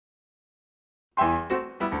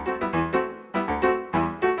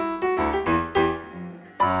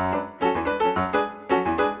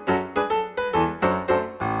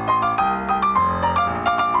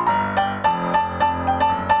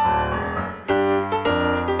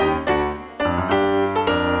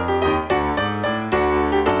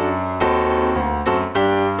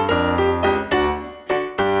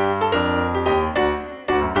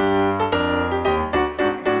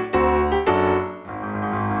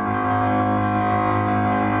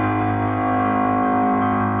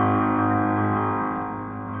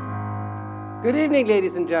Good evening,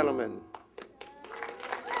 ladies and gentlemen.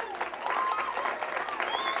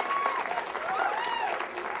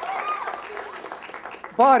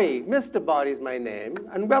 Boddy, Mr. Boddy is my name,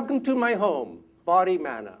 and welcome to my home, Boddy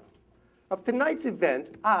Manor. Of tonight's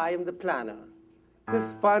event, I am the planner.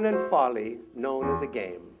 This fun and folly known as a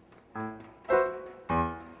game.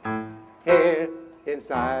 Here,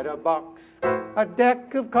 inside a box, a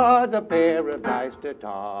deck of cards, a pair of dice to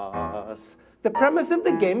toss. The premise of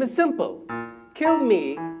the game is simple. Kill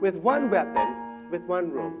me with one weapon, with one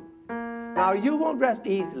room. Now you won't rest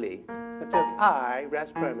easily until I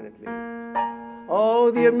rest permanently.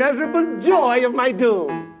 Oh, the immeasurable joy of my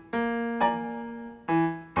doom.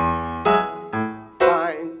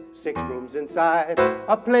 Find 6 rooms inside,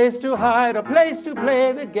 a place to hide, a place to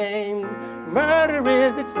play the game. Murder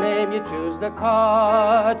is its name, you choose the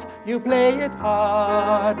cards, you play it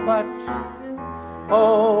hard, but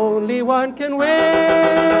only one can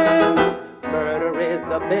win. Murder is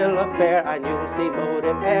the bill of fare, and you'll see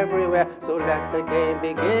motive everywhere, so let the game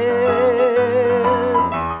begin.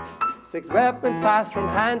 6 weapons pass from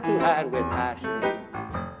hand to hand with passion.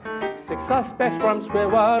 6 suspects from square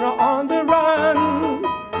one are on the run.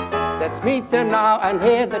 Let's meet them now and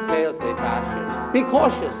hear the tales they fashion. Be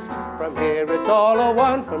cautious, from here it's all a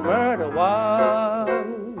one for murder one.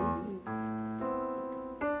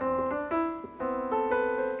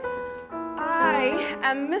 I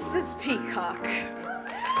am Mrs. Peacock.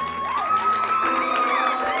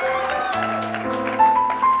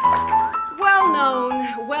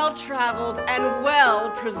 Well-known, well-traveled, and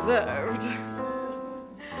well-preserved.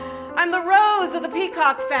 I'm the Rose of the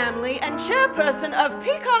Peacock family and chairperson of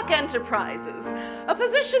Peacock Enterprises, a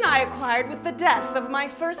position I acquired with the death of my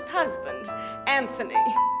first husband, Anthony.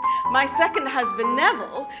 My second husband,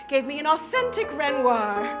 Neville, gave me an authentic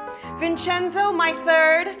Renoir. Vincenzo, my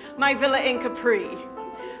third, my villa in Capri.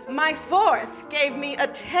 My fourth gave me a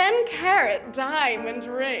 10-carat diamond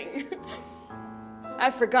ring.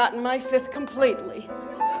 I've forgotten my fifth completely.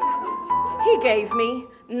 He gave me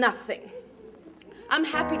nothing. I'm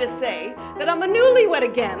happy to say that I'm a newlywed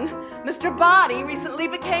again. Mr. Boddy recently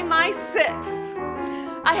became my sixth.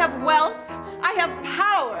 I have wealth, I have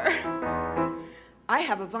power. I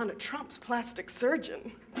have Ivana Trump's plastic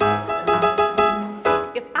surgeon.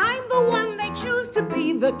 If I'm the one they choose to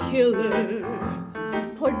be the killer,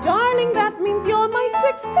 poor darling, that means you're my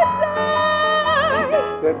sixth to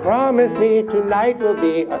die. Then promise me tonight will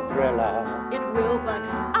be a thriller. It will, but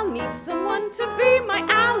I'll need someone to be my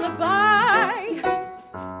alibi.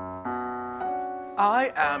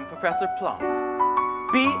 I am Professor Plum,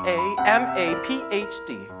 B-A-M-A-Ph-D,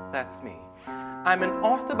 that's me. I'm an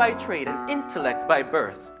author by trade, an intellect by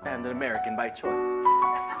birth, and an American by choice.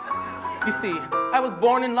 You see, I was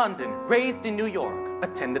born in London, raised in New York,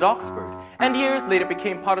 attended Oxford, and years later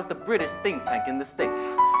became part of the British think tank in the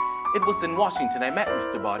States. It was in Washington I met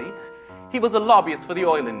Mr. Boddy. He was a lobbyist for the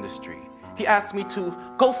oil industry. He asked me to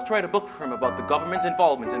ghostwrite a book for him about the government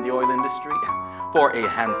involvement in the oil industry for a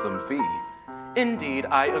handsome fee. Indeed,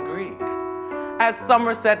 I agreed. As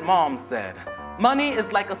Somerset Maugham said, money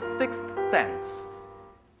is like a 6th sense.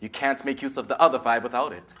 You can't make use of the other 5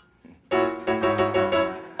 without it.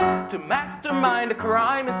 To mastermind a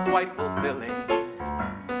crime is quite fulfilling.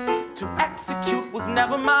 To execute was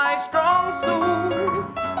never my strong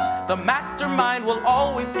suit. The mastermind will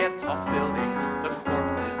always get top billing. The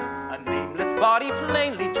corpse is a nameless body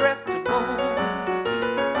plainly dressed to boot.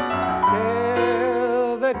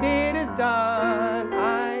 Till the deed is done,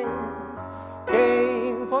 I'm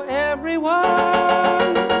game for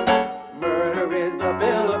everyone. Murder is the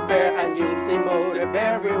bill of fare, and you'll see motive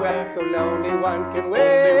everywhere, so only one can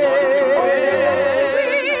win.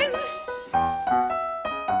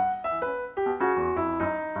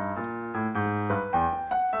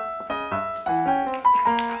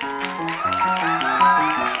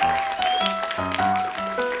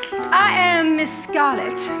 Miss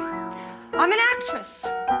Scarlett. I'm an actress.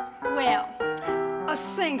 Well, a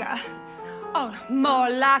singer. Oh, more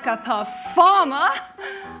like a performer.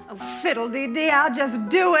 Oh, fiddle-dee-dee, I'll just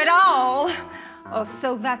do it all. Oh,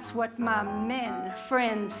 so that's what my men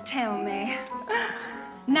friends tell me.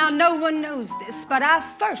 Now, no one knows this, but I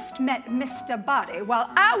first met Mr. Boddy while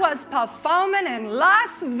I was performing in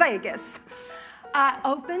Las Vegas. I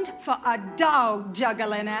opened for a dog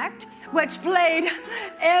juggling act, which played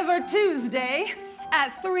every Tuesday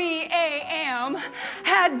at 3 a.m.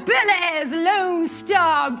 at Billy's Lone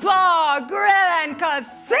Star Bar, Grill, and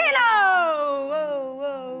Casino. Whoa,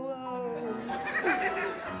 whoa,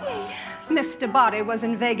 whoa. Mr. Boddy was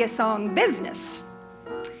in Vegas on business.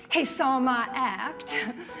 He saw my act,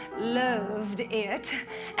 loved it,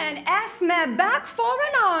 and asked me back for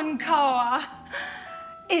an encore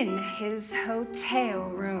in his hotel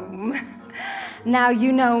room. Now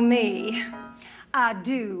you know me. I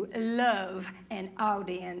do love an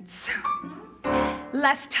audience.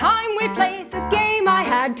 Last time we played the game, I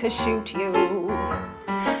had to shoot you.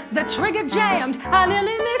 The trigger jammed, I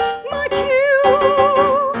nearly missed my cue.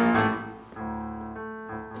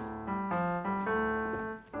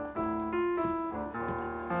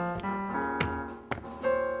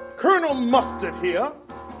 Colonel Mustard here.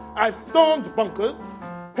 I've stormed bunkers,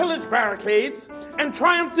 pillaged barricades, and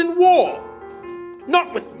triumphed in war.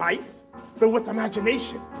 Not with might, but with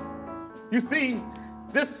imagination. You see,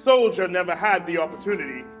 this soldier never had the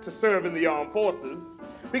opportunity to serve in the armed forces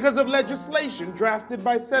because of legislation drafted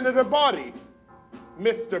by Senator Boddy,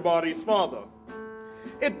 Mr. Boddy's father.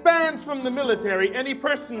 It bans from the military any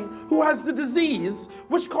person who has the disease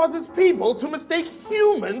which causes people to mistake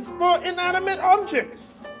humans for inanimate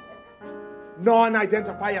objects.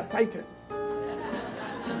 Non-identifiasitis.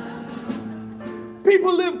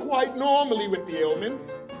 People live quite normally with the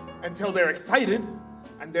ailment until they're excited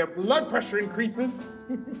and their blood pressure increases.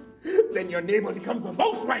 Then your neighbor becomes a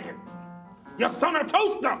Volkswagen, your son a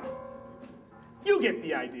toaster. You get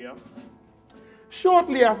the idea.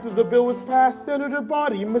 Shortly after the bill was passed, Senator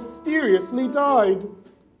Boddy mysteriously died.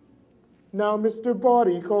 Now Mr.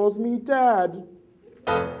 Boddy calls me Dad.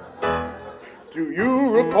 Do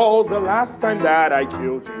you recall the last time that I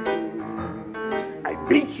killed you? I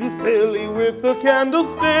beat you silly with a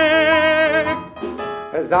candlestick.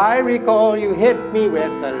 As I recall, you hit me with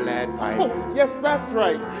a lead pipe. Oh, yes, that's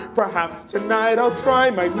right. Perhaps tonight I'll try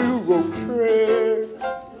my new rope trick.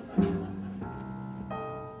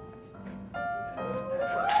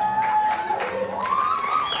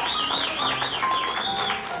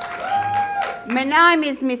 My name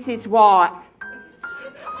is Mrs. White.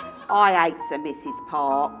 I hate Sir Mrs.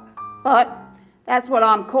 Park, but that's what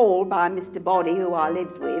I'm called by Mr. Boddy, who I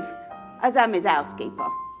lives with, as I'm his housekeeper.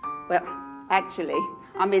 Well, actually,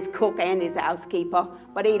 I'm his cook and his housekeeper,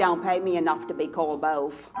 but he don't pay me enough to be called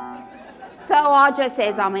both. So I just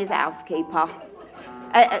says I'm his housekeeper.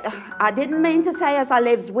 I didn't mean to say as I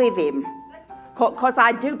lives with him, because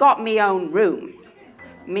I do got me own room.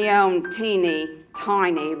 Me own teeny,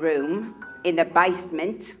 tiny room in the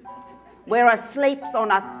basement, where I sleeps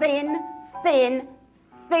on a thin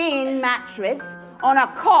mattress on a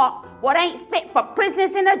cot what ain't fit for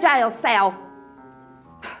prisoners in a jail cell.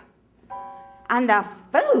 And the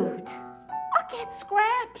food, I get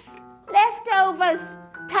scraps, leftovers,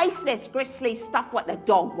 tasteless, gristly stuff what the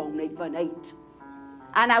dog won't even eat.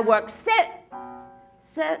 And I work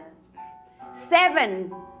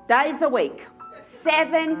 7 days a week.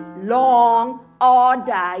 7 long, hard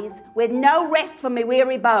days with no rest for me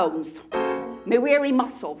weary bones, me weary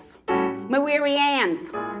muscles, me weary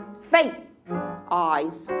hands, feet,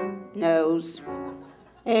 eyes, nose.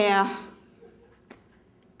 Yeah.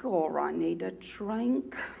 God, I need a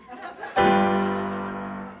drink.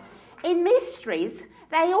 In mysteries,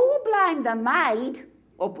 they all blame the maid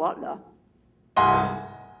or butler.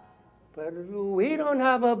 But we don't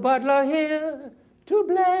have a butler here to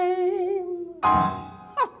blame.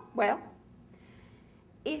 Oh, well,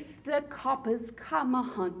 if the coppers come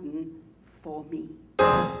a-hunting for me,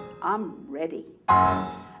 I'm ready.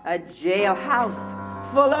 A jailhouse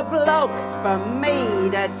full of blokes for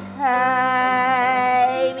me to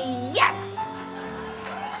tame. Yes!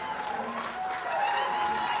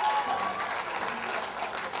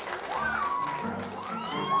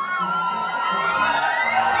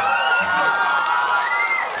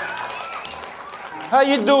 How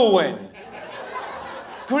you doing?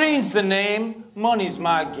 Green's the name, money's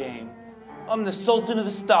my game. I'm the sultan of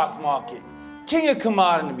the stock market, king of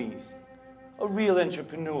commodities, a real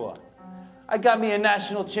entrepreneur. I got me a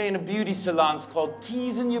national chain of beauty salons called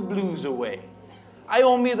Teasing Your Blues Away. I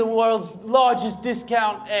own me the world's largest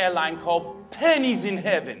discount airline called Pennies in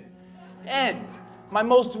Heaven. And my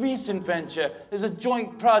most recent venture is a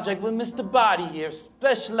joint project with Mr. Boddy here,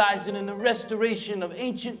 specializing in the restoration of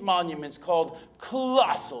ancient monuments called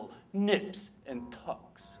Colossal Nips and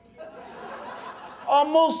Tucks. Our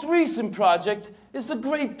most recent project is the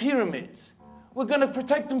Great Pyramids. We're gonna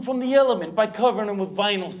protect them from the element by covering them with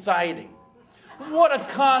vinyl siding. What a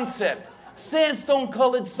concept!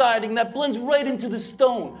 Sandstone-colored siding that blends right into the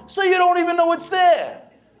stone, so you don't even know it's there.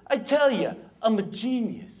 I tell you, I'm a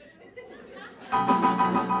genius.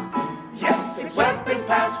 Yes, its weapons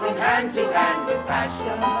pass from hand to hand with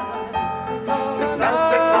passion. 6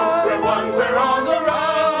 suspects, house, we're one, we're on the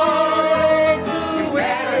road. You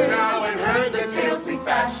read us now and heard the tales we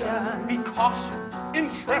fashion. Be cautious,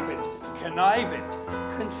 intrepid, Conniving.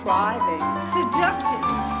 Contriving. Seductive.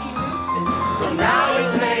 So now we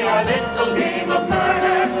play our little game of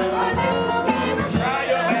murder. Our little game of try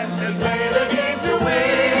your best and play the game to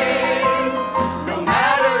win. No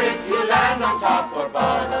matter if you land on top or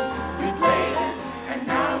bottom, you played it. And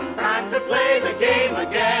now it's time to play the game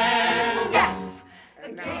again. Yes! The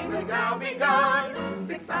game has now begun.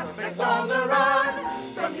 6 suspects on the run.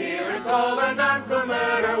 From here it's all or none for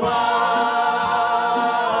murder one.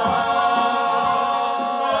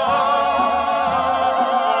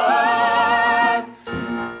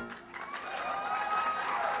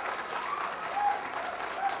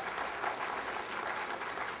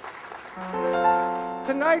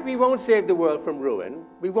 Tonight, we won't save the world from ruin.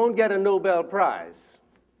 We won't get a Nobel Prize.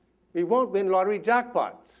 We won't win lottery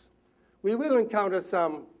jackpots. We will encounter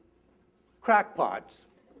some crackpots,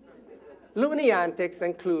 loony antics,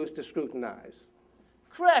 and clues to scrutinize.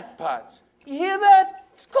 Crackpots. You hear that?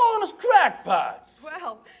 He's calling us crackpots.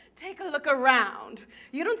 Well, take a look around.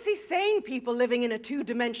 You don't see sane people living in a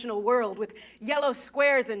two-dimensional world with yellow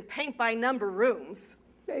squares and paint-by-number rooms.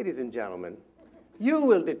 Ladies and gentlemen, you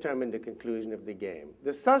will determine the conclusion of the game.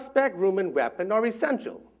 The suspect, room, and weapon are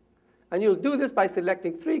essential. And you'll do this by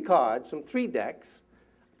selecting 3 cards from 3 decks,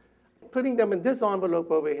 putting them in this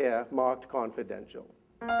envelope over here, marked confidential.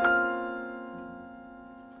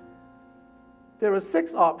 There are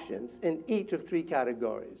 6 options in each of 3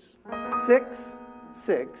 categories. 6,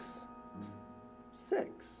 6,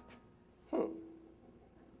 6.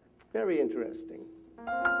 Very interesting.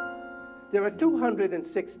 There are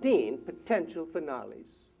 216 potential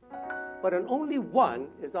finales, but on only 1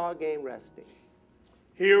 is our game resting.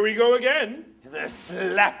 Here we go again. The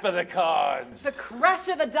slap of the cards. The crash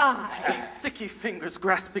of the die. The sticky fingers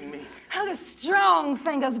grasping me. How the strong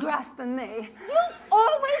fingers grasping me. You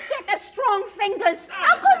always get the strong fingers.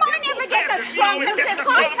 How come I never get the strong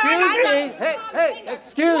fingers?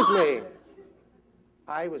 Excuse me.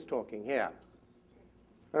 I was talking here.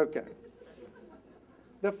 Okay.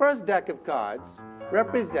 The first deck of cards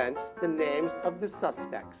represents the names of the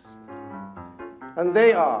suspects. And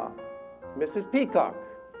they are Mrs. Peacock,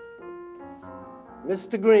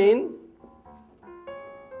 Mr. Green,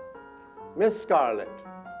 Miss Scarlett,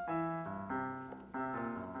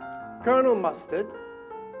 Colonel Mustard,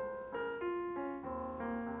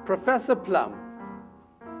 Professor Plum,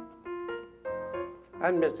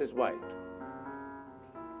 and Mrs. White.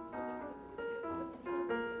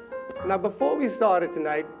 Now, before we started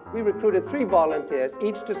tonight, we recruited 3 volunteers,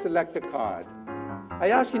 each to select a card. I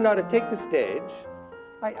ask you now to take the stage.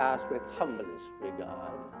 I ask with humblest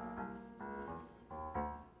regard.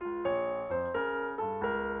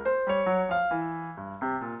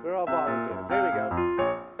 We're all volunteers. Here we go.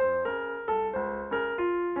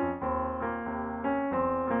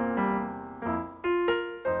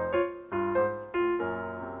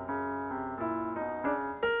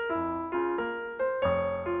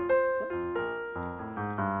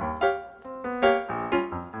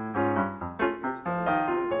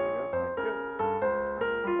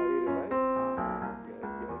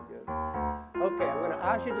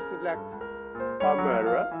 You to select our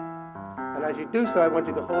murderer, and as you do so, I want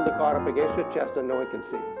you to hold the card up against your chest so no one can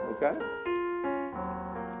see, okay?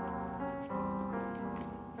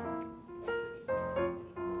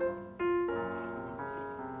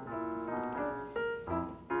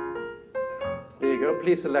 Here you go.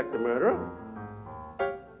 Please select the murderer.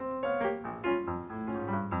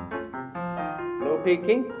 No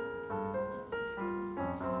peeking.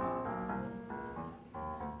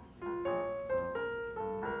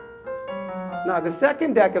 Now, the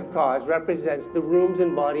second deck of cards represents the rooms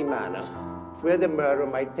in Boddy Manor where the murder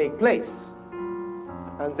might take place.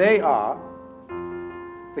 And they are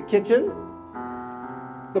the kitchen,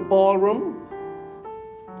 the ballroom,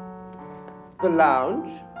 the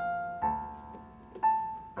lounge,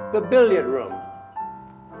 the billiard room,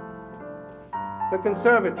 the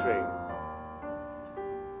conservatory,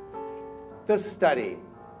 the study.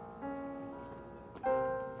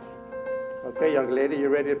 Okay, young lady, you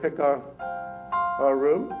ready to pick our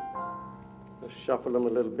room? Let's shuffle them a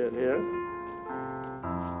little bit here.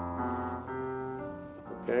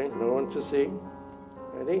 Okay, no one to see.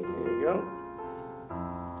 Ready? Here you go.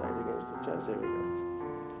 Tight against the chest. There we go.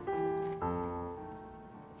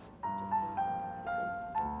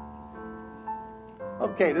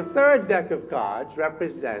 Okay, the third deck of cards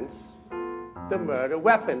represents the murder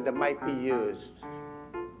weapon that might be used.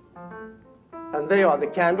 And they are the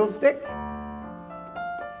candlestick,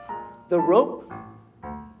 the rope,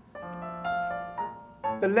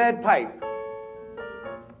 the lead pipe,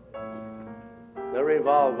 the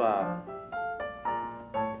revolver,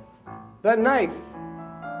 the knife,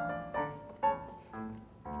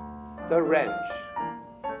 the wrench.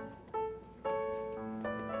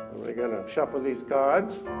 And we're going to shuffle these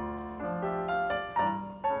cards.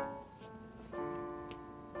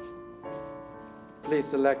 Please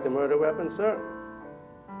select a murder weapon, sir.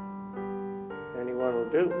 Anyone will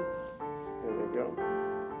do. There we go.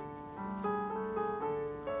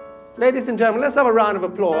 Ladies and gentlemen, let's have a round of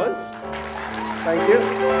applause. Thank you.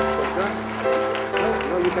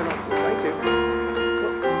 No, you cannot. Thank you.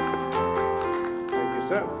 Thank you,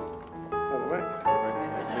 sir. By the way.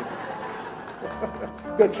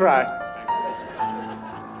 Good try.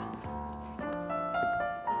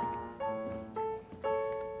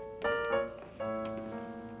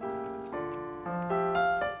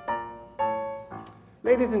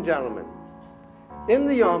 Ladies and gentlemen, in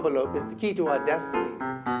the envelope is the key to our destiny,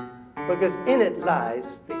 because in it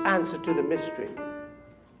lies the answer to the mystery.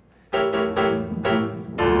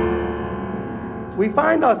 We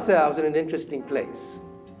find ourselves in an interesting place.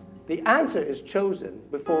 The answer is chosen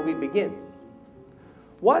before we begin.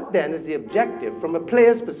 What then is the objective from a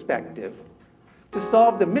player's perspective to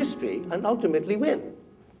solve the mystery and ultimately win?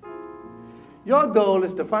 Your goal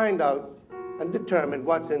is to find out and determine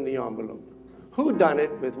what's in the envelope. Who done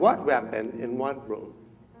it with what weapon in what room?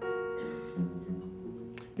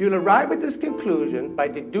 You'll arrive at this conclusion by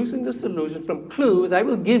deducing the solution from clues I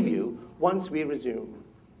will give you once we resume.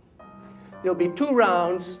 There'll be 2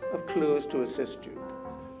 rounds of clues to assist you.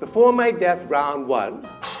 Before my death, round 1.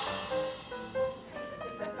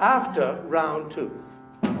 After round 2.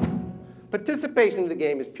 Participation in the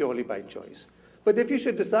game is purely by choice. But if you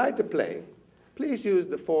should decide to play, please use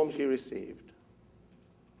the forms you received.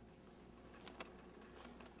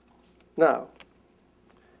 Now,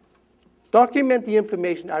 document the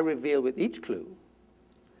information I reveal with each clue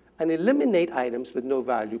and eliminate items with no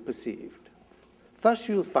value perceived. Thus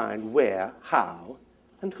you'll find where, how,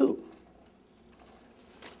 and who.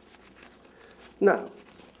 Now,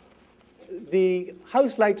 the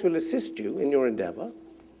house lights will assist you in your endeavor.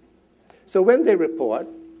 So when they report,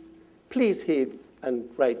 please heed and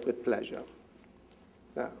write with pleasure.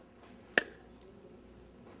 Now,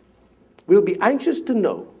 we'll be anxious to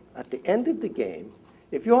know at the end of the game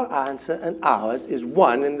if your answer and ours is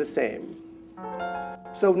one and the same.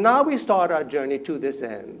 So now we start our journey to this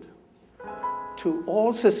end. To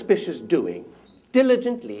all suspicious doing,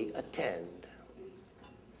 diligently attend.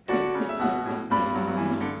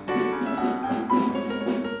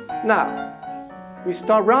 Now,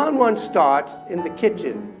 round 1 starts in the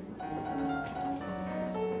kitchen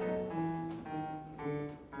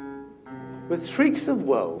with shrieks of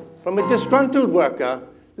woe from a disgruntled worker,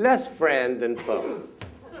 less friend than foe.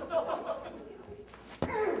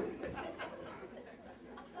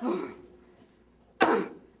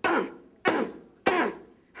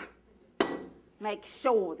 Make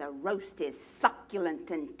sure the roast is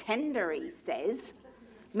succulent and tender, he says.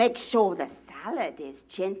 Make sure the salad is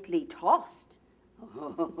gently tossed.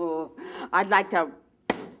 Oh, I'd like to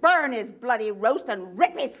burn his bloody roast and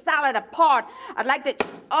rip his salad apart. I'd like to...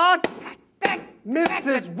 Oh,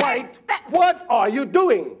 Mrs. White, what are you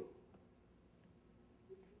doing?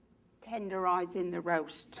 Tenderizing the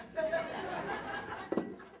roast.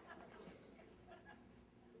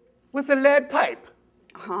 With a lead pipe?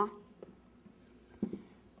 Uh-huh.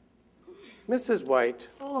 Mrs. White,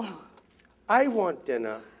 I want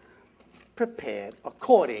dinner prepared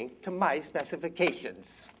according to my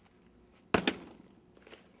specifications.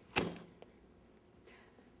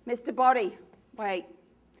 Mr. Boddy, wait.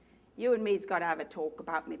 You and me's got to have a talk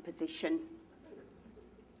about my position.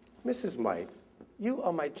 Mrs. White, you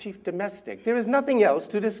are my chief domestic. There is nothing else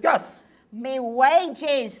to discuss. Me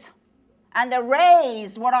wages and the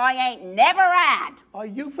raise what I ain't never had. Are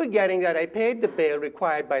you forgetting that I paid the bail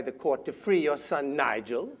required by the court to free your son,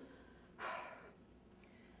 Nigel?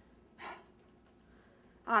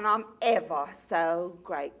 And I'm ever so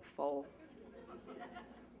grateful,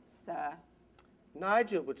 sir.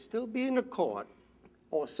 Nigel would still be in a court,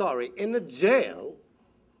 in a jail,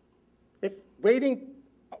 if waiting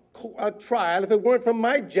a trial if it weren't for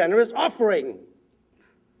my generous offering.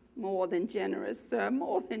 More than generous, sir,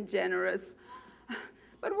 more than generous.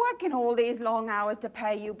 But working all these long hours to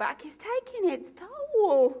pay you back is taking its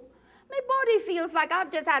toll. My body feels like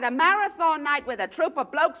I've just had a marathon night with a troop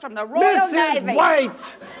of blokes from the Royal Navy. Mrs.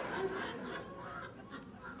 White!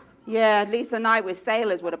 Yeah, at least a night with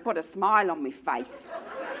sailors would have put a smile on my face.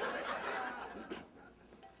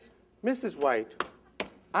 Mrs. White,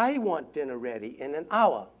 I want dinner ready in an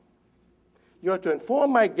hour. You're to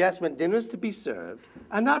inform my guests when dinner is to be served,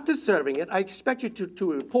 and after serving it, I expect you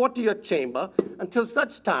to report to your chamber until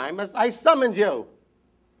such time as I summoned you.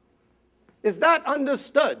 Is that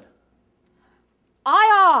understood?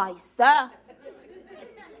 Aye, aye, sir.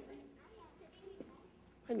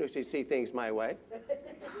 I knew she'd see things my way.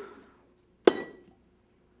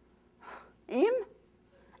 Him?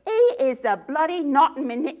 He is the bloody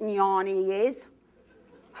not-minute yarn, he is.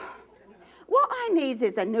 What I need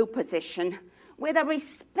is a new position with a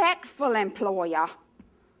respectful employer.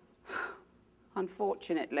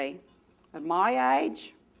 Unfortunately, at my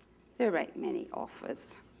age, there ain't many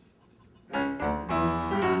offers.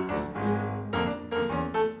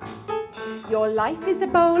 Your life is a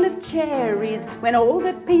bowl of cherries when all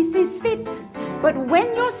the pieces fit. But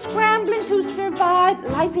when you're scrambling to survive,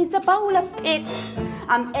 life is a bowl of pits.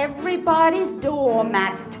 I'm everybody's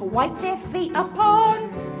doormat to wipe their feet upon.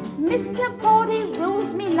 Mr. Boddy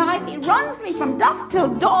rules me life, he runs me from dusk till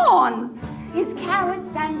dawn. His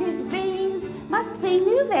carrots and his beans must be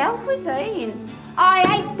nouvelle cuisine. I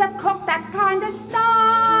hate to cook that kind of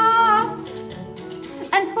stuff.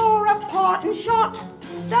 And for a parting shot,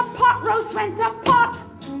 the pot roast went a pot.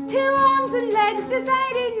 2 arms and legs just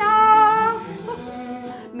ain't enough.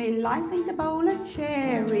 Me life ain't a bowl of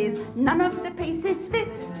cherries, none of the pieces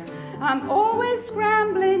fit. I'm always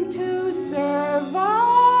scrambling to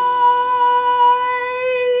survive.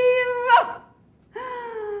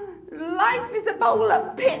 Life is a bowl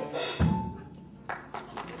of pits.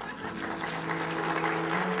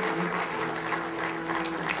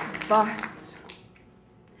 But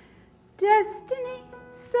destiny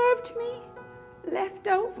served me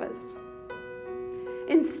leftovers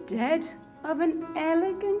instead of an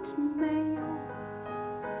elegant meal.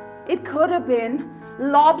 It could have been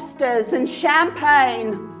lobsters and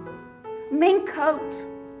champagne, mink coat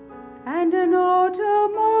and an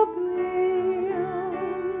automobile.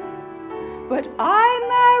 But I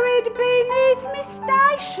married beneath me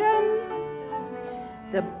station.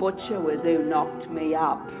 The butcher was who knocked me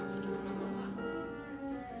up.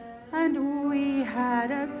 And we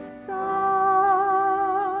had a son.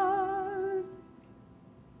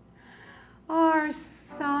 Our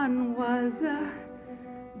son was a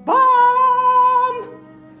bomb.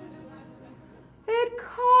 It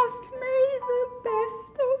cost me the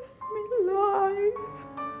best of my life.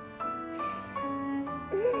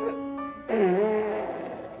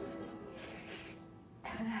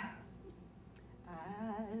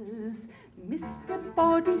 As Mr.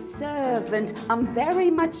 Boddy's servant, I'm very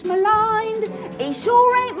much maligned. He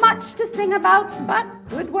sure ain't much to sing about, but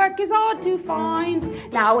good work is hard to find.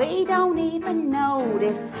 Now he don't even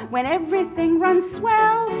notice when everything runs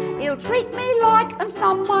swell. He'll treat me like I'm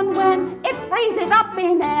someone when it freezes up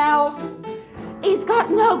in hell. He's got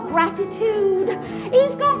no gratitude.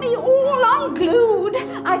 He's got me all unglued.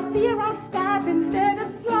 I fear I'll stab instead of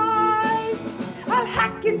slice. I'll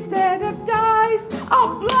hack instead of dice.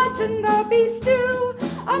 I'll bludgeon the beef stew.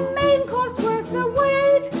 A main course worth the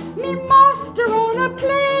wait. Me master on a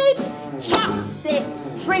plate. Chop this,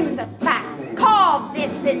 trim the fat. Carve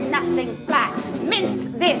this in nothing flat. Mince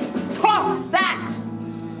this, toss that.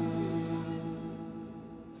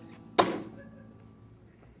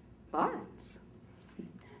 But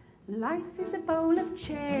life is a bowl of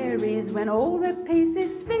cherries when all the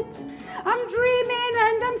pieces fit. I'm dreaming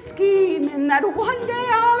and I'm scheming that one day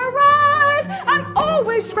I'll arrive. I'm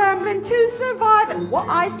always scrambling to survive, and what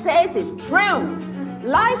I says is true.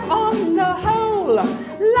 Life on the whole,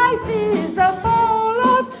 life is a bowl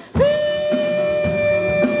of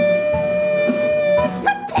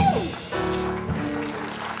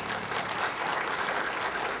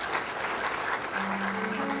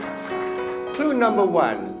Clue number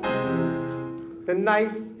 1. The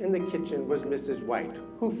knife in the kitchen was Mrs. White,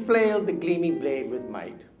 who flailed the gleaming blade with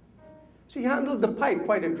might. She handled the pipe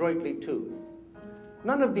quite adroitly, too.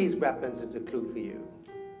 None of these weapons is a clue for you.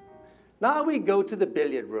 Now we go to the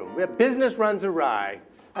billiard room, where business runs awry,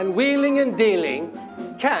 and wheeling and dealing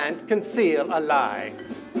can't conceal a lie.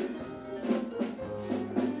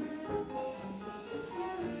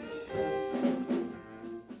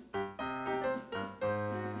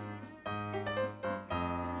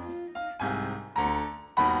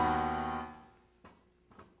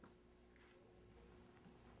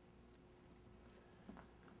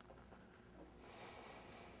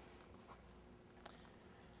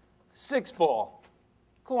 Six ball,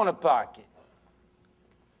 corner pocket.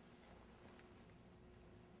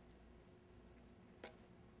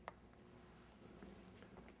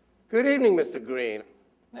 Good evening, Mr. Green.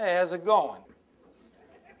 Hey, how's it going?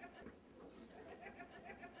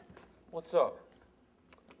 What's up?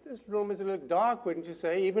 This room is a little dark, wouldn't you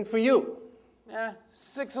say, even for you? Yeah,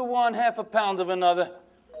 6 of one, half a pound of another.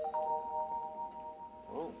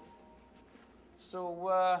 Oh.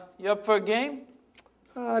 So, you up for a game?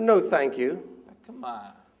 No, thank you. Come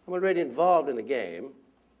on. I'm already involved in the game.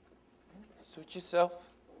 Suit yourself.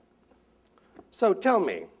 So tell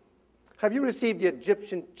me, have you received the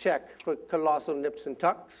Egyptian check for colossal nips and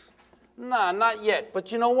tucks? Nah, not yet.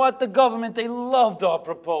 But you know what? The government, they loved our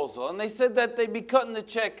proposal. And they said that they'd be cutting the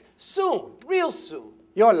check soon, real soon.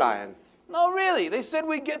 You're lying. No, really. They said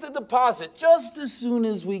we'd get the deposit just as soon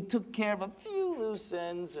as we took care of a few loose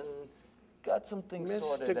ends and got some things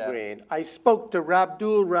sorted out. Mr. Green, I spoke to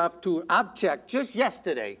Rabdul Raftul Abchek just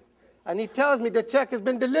yesterday, and he tells me the check has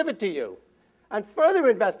been delivered to you. And further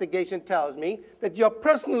investigation tells me that your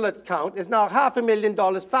personal account is now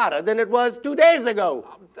 $500,000 fatter than it was 2 days ago.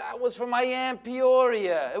 That was for my Aunt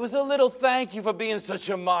Peoria. It was a little thank you for being such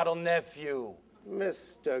a model nephew.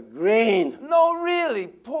 Mr. Green. No, really,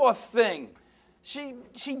 poor thing. She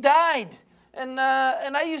died, and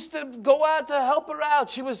I used to go out to help her out.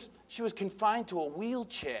 She was confined to a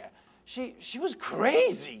wheelchair. She was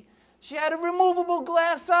crazy. She had a removable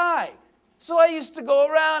glass eye. So I used to go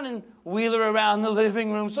around and wheel her around the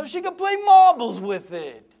living room so she could play marbles with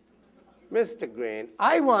it. Mr. Green,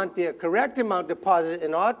 I want the correct amount deposited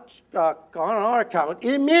in on our account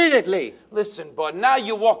immediately. Listen, bud, now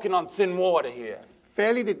you're walking on thin water here.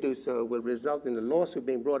 Failure to do so will result in a lawsuit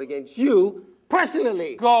being brought against you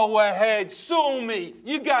personally. Go ahead, sue me.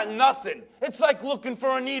 You got nothing. It's like looking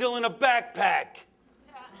for a needle in a backpack.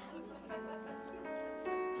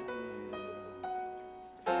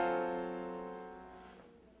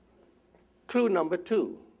 Clue number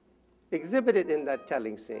 2, exhibited in that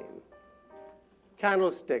telling scene.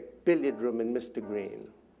 Candlestick, billiard room, and Mr. Green.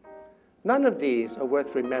 None of these are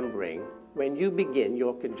worth remembering when you begin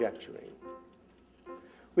your conjecturing.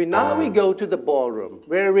 Now we go to the ballroom,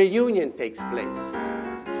 where a reunion takes place.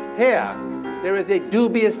 Here, there is a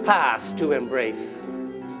dubious past to embrace.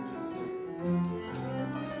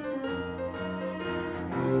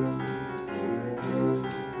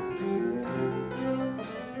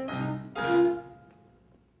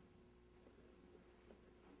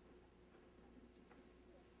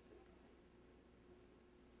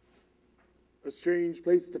 A strange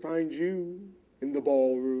place to find you in the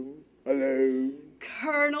ballroom, alone.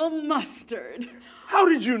 Colonel Mustard. How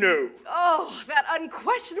did you know? Oh, that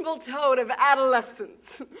unquestionable tone of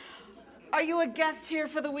adolescence. Are you a guest here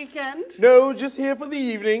for the weekend? No, just here for the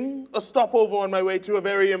evening. A stopover on my way to a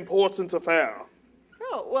very important affair.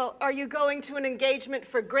 Oh, well, are you going to an engagement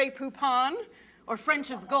for Grey Poupon or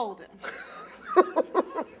French's Golden?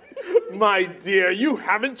 My dear, you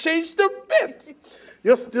haven't changed a bit.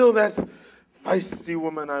 You're still that feisty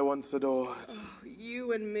woman I once adored. Oh,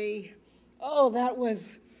 you and me. Oh, that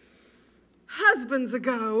was husbands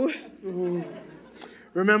ago.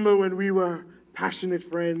 Remember when we were passionate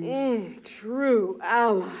friends? True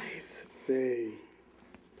allies. Say,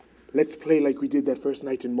 let's play like we did that first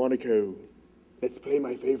night in Monaco. Let's play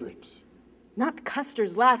my favorite. Not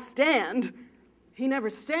Custer's Last Stand. He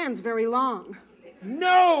never stands very long.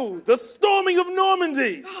 No! The storming of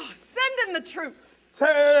Normandy! Oh, send in the troops.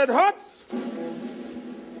 Ted Hut!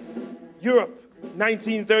 Europe,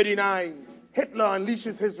 1939. Hitler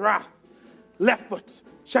unleashes his wrath. Left foot,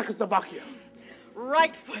 Czechoslovakia.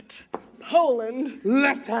 Right foot, Poland.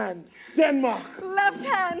 Left hand, Denmark. Left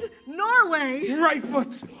hand, Norway. Right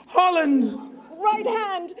foot, Holland. Right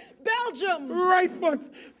hand, Belgium. Right foot,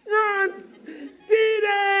 France.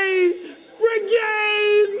 D-Day,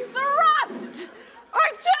 brigade. Thrust,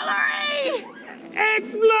 artillery.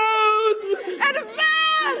 Explodes.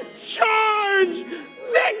 Advance. Charge.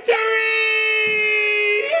 Victory.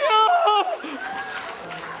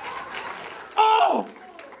 Oh!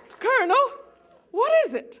 Colonel, what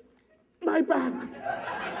is it? My back.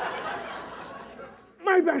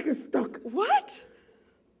 My back is stuck. What?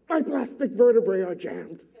 My plastic vertebrae are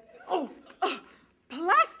jammed. Oh.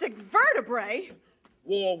 Plastic vertebrae?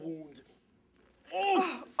 War wound.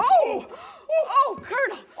 Oh! Oh,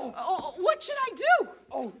 Colonel. Oh, what should I do?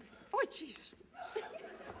 Oh, jeez.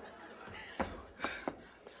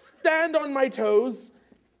 Stand on my toes,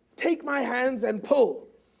 take my hands and pull.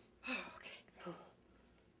 Okay.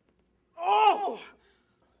 Oh!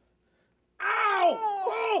 Ow!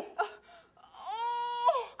 Oh!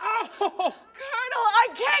 Colonel, I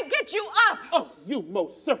can't get you up. Oh, you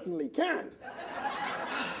most certainly can.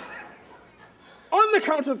 On the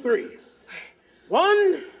count of 3.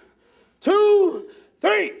 1, 2,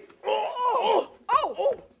 3.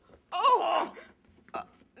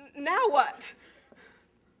 Now what?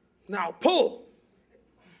 Now pull.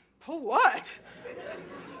 Pull what?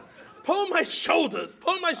 Pull my shoulders.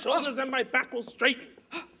 Pull my shoulders and my back will straighten.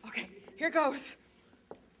 Okay, here goes.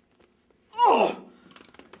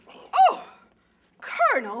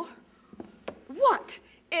 Colonel, what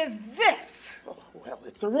is this? Oh, well,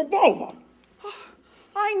 it's It's a revolver.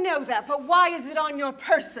 I know that, but why is it on your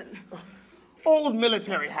person? Old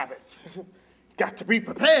military habit. Got to be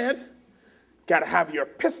prepared. Got to have your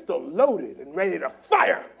pistol loaded and ready to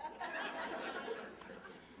fire.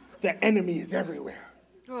 The enemy is everywhere.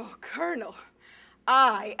 Oh, Colonel,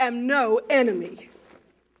 I am no enemy.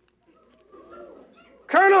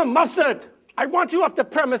 Colonel Mustard, I want you off the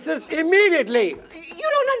premises immediately.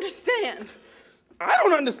 You don't understand. I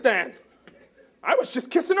don't understand. I was just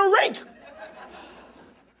kissing a rake.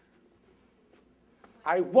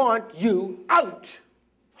 I want you out.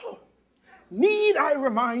 Need I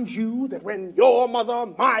remind you that when your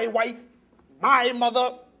mother, my wife, my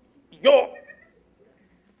mother, your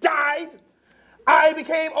died, I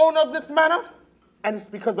became owner of this manor? And it's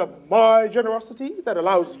because of my generosity that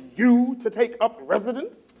allows you to take up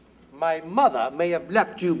residence? My mother may have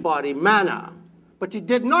left you Boddy Manor, but she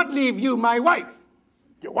did not leave you my wife.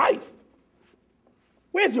 Your wife?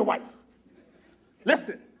 Where's your wife?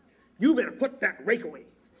 Listen, you better put that rake away.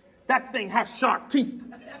 That thing has sharp teeth.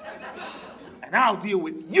 And I'll deal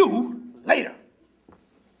with you later.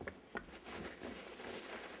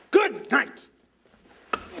 Good night.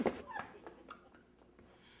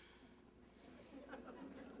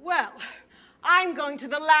 Well, I'm going to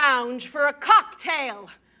the lounge for a cocktail.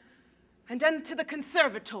 And then to the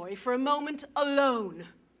conservatory for a moment alone.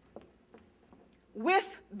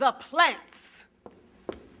 With the plants.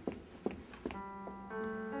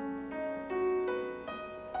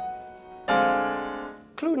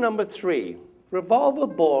 Clue number 3, revolver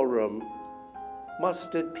ballroom,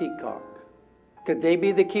 mustard peacock. Could they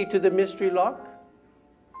be the key to the mystery lock?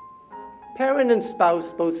 Parent and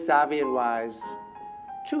spouse, both savvy and wise.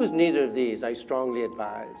 Choose neither of these, I strongly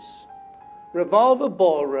advise. Revolver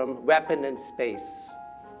ballroom, weapon and space.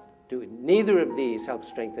 Do neither of these help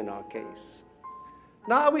strengthen our case?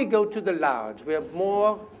 Now we go to the lounge where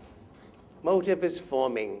more motive is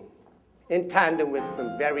forming, in tandem with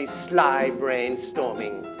some very sly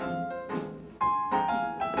brainstorming.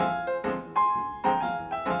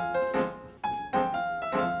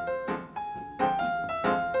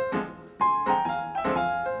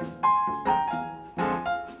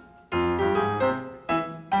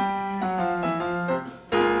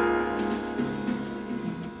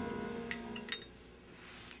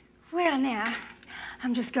 Well, now,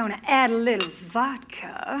 I'm just going to add a little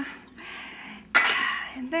vodka.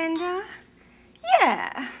 And then,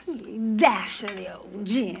 yeah, a little dash of the old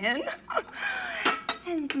gin.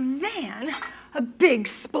 And then a big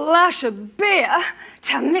splash of beer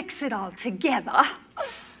to mix it all together.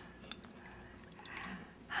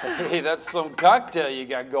 Hey, that's some cocktail you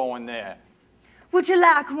got going there. Would you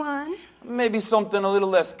like one? Maybe something a little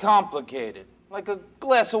less complicated, like a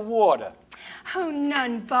glass of water. Oh,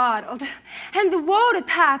 none bottled. And the water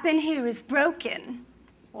pipe in here is broken.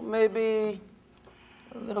 Well, maybe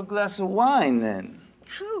a little glass of wine, then.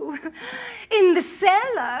 Oh, in the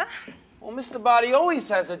cellar. Well, Mr. Boddy always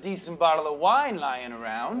has a decent bottle of wine lying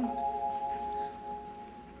around.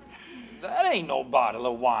 That ain't no bottle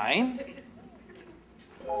of wine.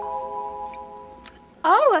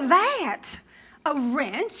 Oh, that. A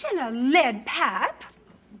wrench and a lead pipe.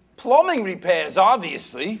 Plumbing repairs,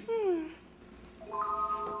 obviously.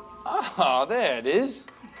 Oh, there it is.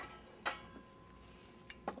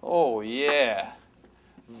 Oh, yeah.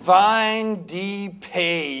 Vin de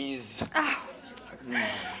Pays. Oh,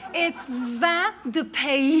 it's Vin de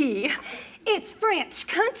Pays. It's French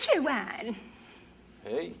country wine.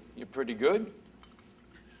 Hey, you're pretty good.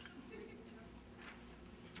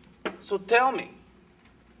 So tell me,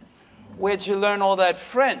 where'd you learn all that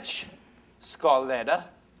French, Scarlett?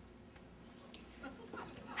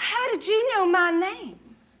 How did you know my name?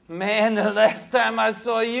 Man, the last time I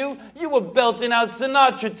saw you, you were belting out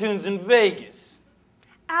Sinatra tunes in Vegas.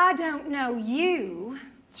 I don't know you.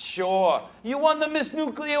 Sure, you won the Miss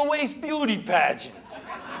Nuclear Waste Beauty pageant.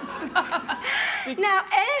 Now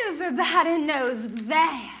everybody knows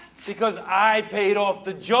that. Because I paid off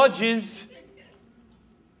the judges.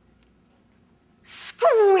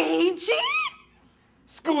 Squeegee?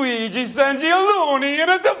 Squeegee sends you a loony in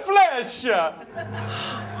the flesh.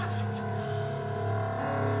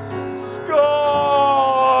 Scarlett!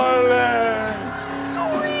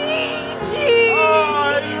 Squeegee! I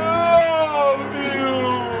love you!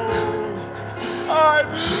 I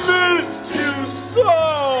missed you so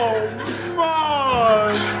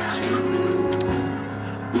much!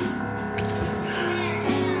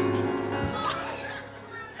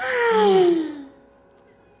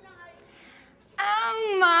 Oh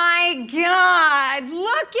my God,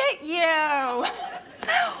 look at you!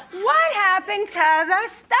 What happened to the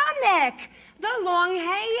stomach? The the long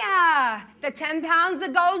hair, the 10 pounds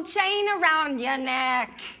of gold chain around your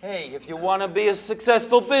neck. Hey, if you want to be a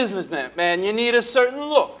successful businessman, man, you need a certain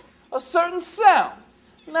look, a certain sound.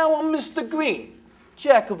 Now I'm Mr. Green,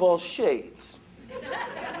 jack of all shades.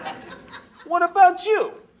 What about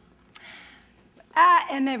you? I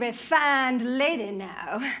am a refined lady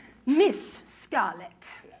now, Miss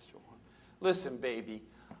Scarlett. Listen, baby,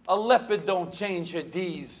 a leopard don't change her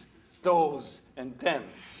D's, those, and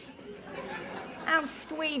thems. Oh,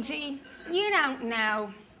 Squeegee, you don't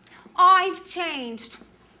know. I've changed.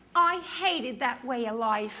 I hated that way of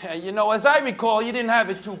life. You know, as I recall, you didn't have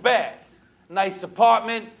it too bad. Nice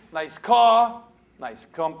apartment, nice car, nice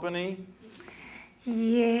company.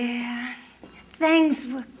 Yeah, things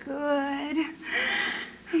were good.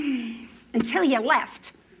 Until you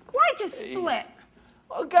left. Why'd you split?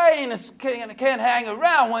 A guy can't hang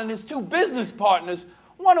around when there's two business partners.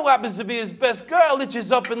 One who happens to be his best girl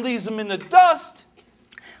itches up and leaves him in the dust.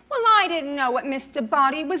 Well, I didn't know what Mr.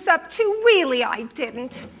 Boddy was up to. Really, I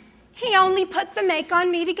didn't. He only put the make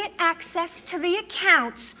on me to get access to the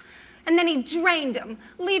accounts. And then he drained them,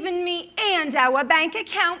 leaving me and our bank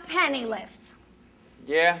account penniless.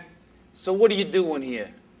 Yeah? So what are you doing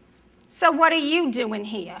here? So what are you doing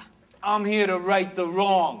here? I'm here to right the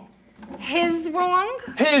wrong. His wrong?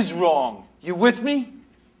 His wrong. You with me?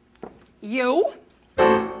 You?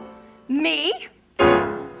 Me?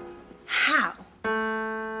 How?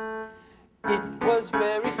 It was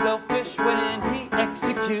very selfish when he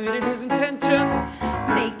executed his intention,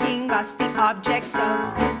 Making us the object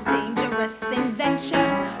of his dangerous invention.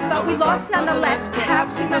 But we lost nonetheless.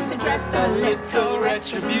 Perhaps we must address a little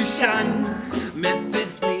retribution.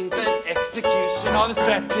 Methods, means, and execution are the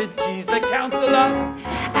strategies that count a lot.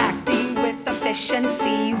 Acting with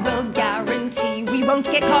efficiency will guarantee we won't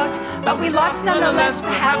get caught. But we lost nonetheless.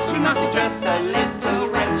 Perhaps we must address a little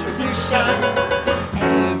retribution.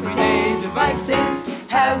 Everyday devices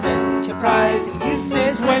have enterprise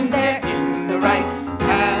uses when they're in the right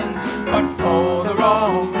hands, but for the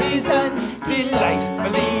wrong reasons.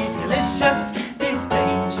 Delightfully delicious, these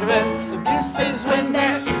dangerous abuses when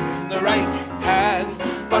they're in the right hands,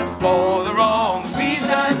 but for the wrong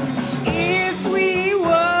reasons. If we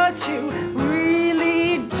were to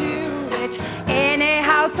really do it, any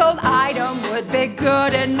household item would be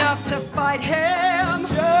good enough to fight him.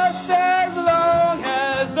 Just as long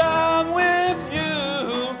as I'm with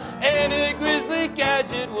you, any grisly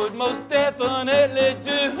gadget would most definitely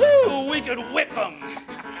do. We could whip them.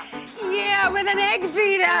 Yeah, with an egg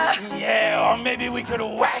beater. Yeah, or maybe we could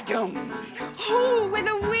whack them. Ooh, with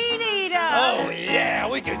a weed eater. Oh yeah,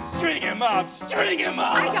 we could string him up, string him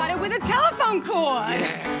up. I got it with a telephone cord.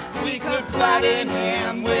 Yeah, we could flatten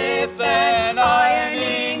him with an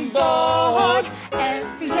ironing board.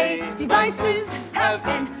 Everyday devices have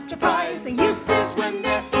enterprising uses when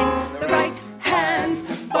they're in the right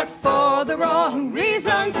hands, but for the wrong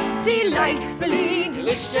reasons. Delightfully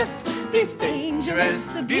delicious, these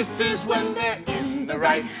dangerous abuses when they're in the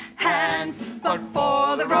right hands, but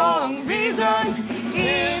for the wrong reasons.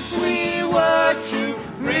 If we were to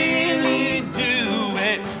really do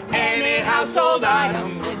it, any household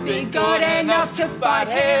item would be good enough to fight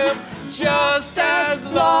him. Just as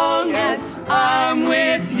long as I'm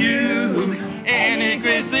with you, any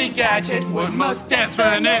grisly gadget would most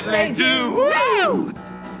definitely do. Woo!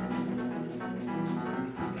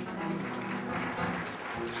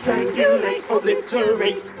 Strangulate,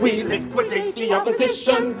 obliterate, we liquidate the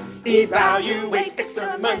opposition. Evaluate,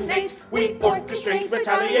 exterminate, we orchestrate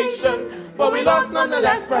retaliation. But we lost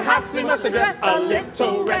nonetheless, perhaps we must address a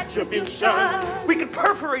little retribution. We could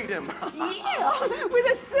perforate him. Yeah,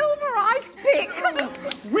 with a silver ice pick.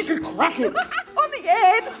 We could crack him. On the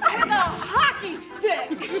head. With a hockey stick.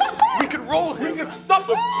 We could roll him. We could stop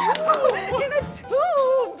him. In a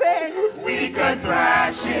tool bench. We could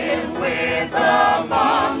thrash him with a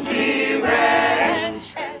monkey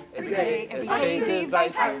wrench. Everyday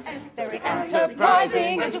devices, very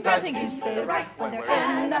enterprising uses when they're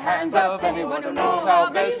in the hands of anyone who knows how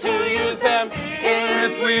best to use them.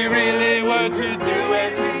 If we really were to do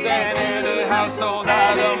it, then any household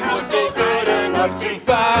item would be good enough to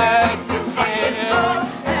fight him.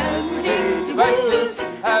 Devices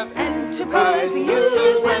have enterprising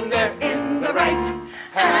uses when they're in the right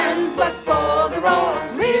hands, but for the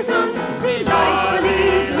wrong reasons.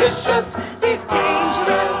 Delightfully delicious, these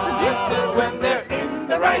dangerous abuses when they're in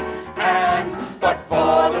the right hands, but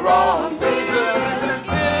for the wrong reasons.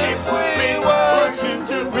 If we were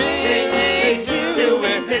to really do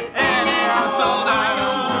it, any household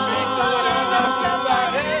item would be good enough to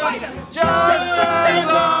fight him. Just as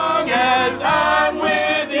long as I'm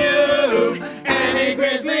with you, any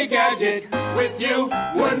grisly gadget would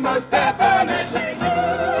most definitely do.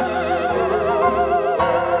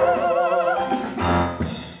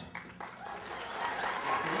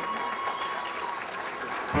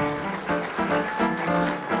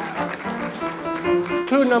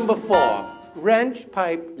 Clue number 4, wrench,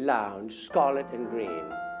 pipe, lounge, scarlet and green.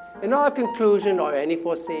 In our conclusion or any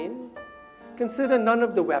foreseen, consider none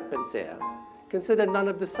of the weapons here. Consider none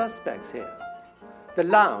of the suspects here. The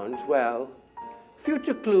lounge, well,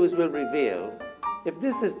 future clues will reveal if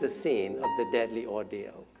this is the scene of the deadly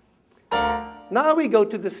ordeal. Now we go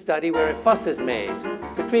to the study where a fuss is made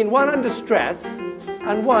between one under stress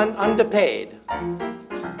and one underpaid.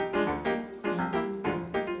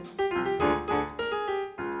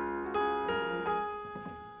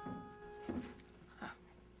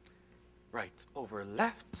 Right over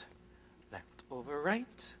left, left over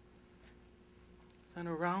right, then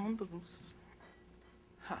around the loose,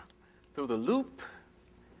 through the loop,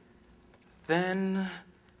 then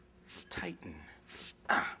tighten.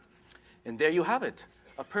 And there you have it,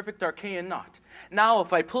 a perfect Archaean knot. Now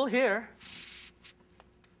if I pull here,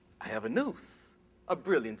 I have a noose, a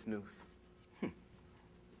brilliant noose. Aye,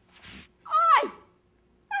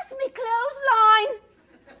 that's me clothesline.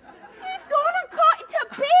 You've gone and cut it to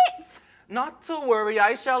bits. Not to worry,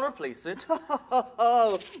 I shall replace it.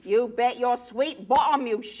 Oh, you bet your sweet bottom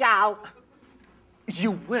you shall.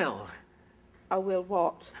 You will. I will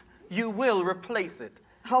what? You will replace it.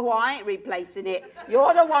 Oh, I ain't replacing it.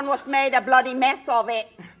 You're the one what's made a bloody mess of it.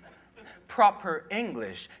 Proper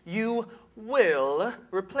English. You will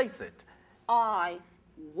replace it. I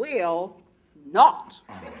will not.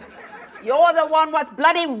 You're the one what's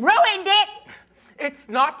bloody ruined it. It's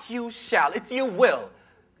not you shall, it's you will.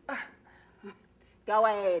 Go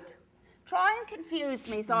ahead. Try and confuse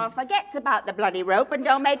me so I forget about the bloody rope and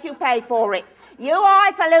don't make you pay for it. You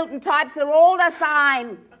highfalutin types are all the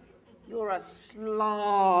same. You're a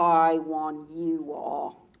sly one, you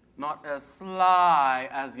are. Not as sly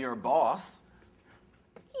as your boss.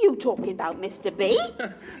 You talking about Mr. B?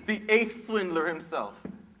 The eighth swindler himself.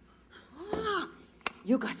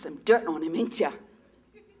 You got some dirt on him, ain't ya?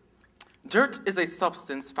 Dirt is a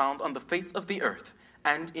substance found on the face of the earth,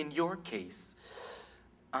 and in your case,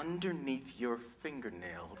 underneath your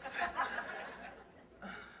fingernails.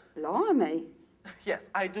 Blimey. Yes,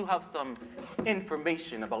 I do have some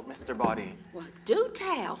information about Mr. Boddy. Well, do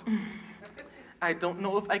tell. I don't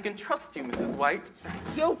know if I can trust you, Mrs. White.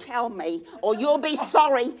 You tell me, or you'll be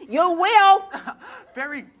sorry. You will.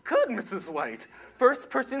 Very good, Mrs. White. First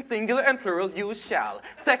person singular and plural, use shall.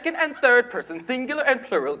 Second and third person singular and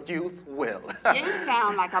plural, use will. You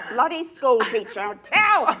sound like a bloody school teacher.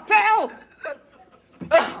 Tell.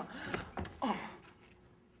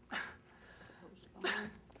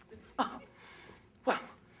 Well,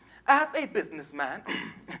 as a businessman,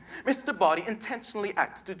 Mr. Boddy intentionally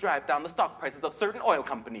acts to drive down the stock prices of certain oil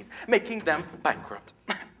companies, making them bankrupt.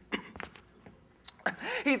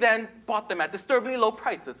 He then bought them at disturbingly low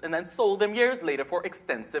prices and then sold them years later for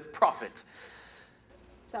extensive profit.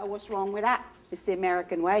 So what's wrong with that? It's the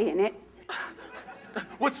American way, isn't it?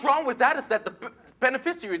 What's wrong with that is that the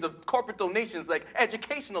beneficiaries of corporate donations like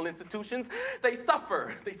educational institutions, they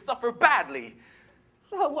suffer badly.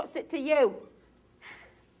 So what's it to you?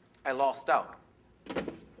 I lost out.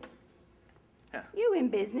 Yeah. You in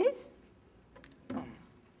business?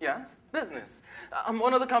 Yes, business.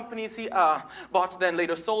 One of the companies he bought then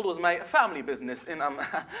later sold was my family business in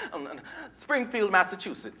Springfield,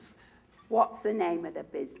 Massachusetts. What's the name of the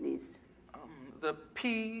business? The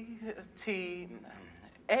PTA.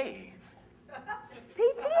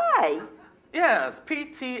 PTA? Yes,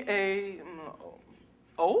 PTA-O?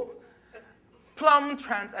 Plum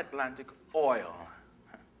Transatlantic Oil.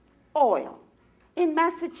 Oil. In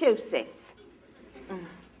Massachusetts?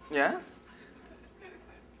 Yes?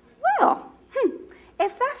 Well,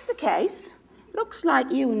 if that's the case, looks like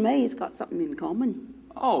you and me's got something in common.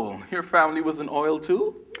 Oh, your family was in oil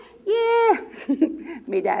too? Yeah.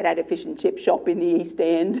 Me dad had a fish and chip shop in the East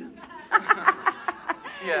End.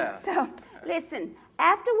 Yes. So, listen,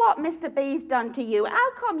 after what Mr. B's done to you,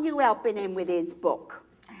 how come you helping him with his book?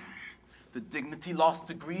 The dignity lost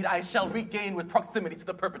to greed I shall regain with proximity to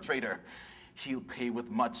the perpetrator. He'll pay with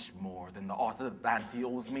much more than the odds of that he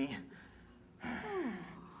owes me.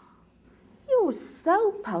 You're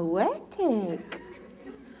so poetic.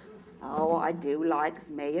 Oh, I do likes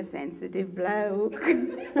me a sensitive bloke.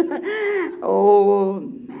 Oh,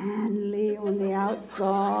 manly on the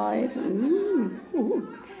outside.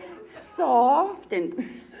 Soft and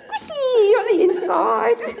squishy on the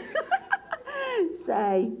inside.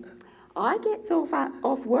 Say, I gets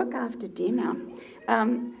off work after dinner.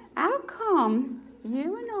 How come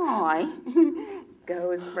you and I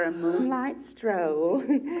goes for a moonlight stroll.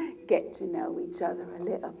 Get to know each other a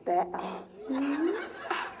little better.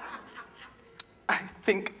 I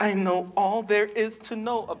think I know all there is to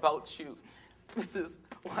know about you, Mrs.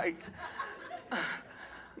 White.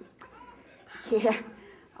 Yeah,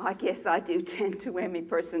 I guess I do tend to wear my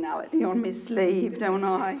personality on my sleeve, don't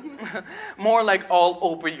I? More like all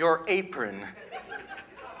over your apron.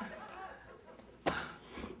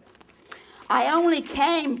 I only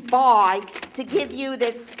came by to give you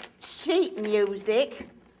this sheet music.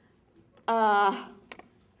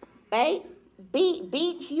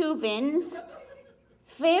 Beethoven's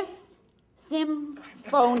Fifth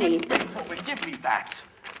Symphony. Beethoven, give me that.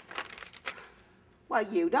 Well,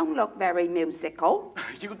 you don't look very musical.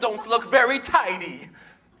 You don't look very tidy.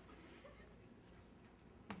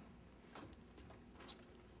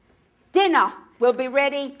 Dinner will be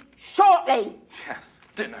ready shortly. Yes,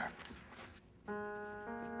 dinner.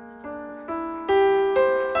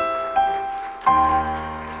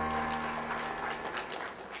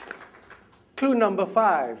 Clue number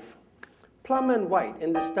 5. Plum and White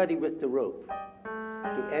in the study with the rope.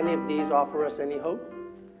 Do any of these offer us any hope?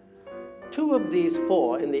 2 of these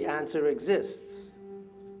 4 in the answer exists.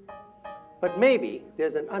 But maybe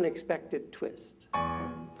there's an unexpected twist.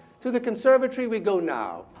 To the conservatory we go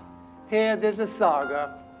now. Here there's a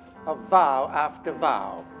saga of vow after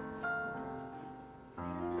vow.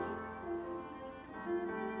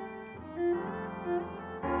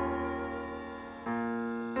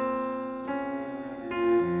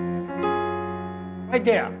 My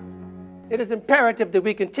dear, it is imperative that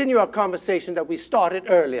we continue our conversation that we started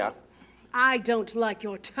earlier. I don't like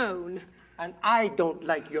your tone. And I don't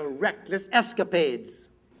like your reckless escapades.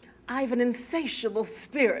 I've an insatiable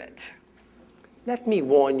spirit. Let me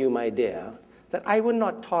warn you, my dear, that I will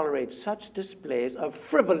not tolerate such displays of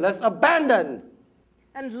frivolous abandon.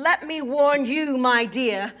 And let me warn you, my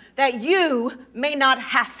dear, that you may not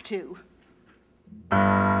have to.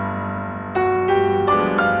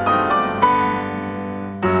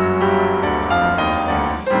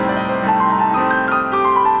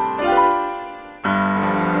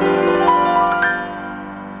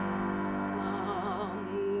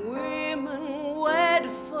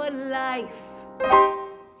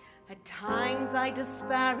 I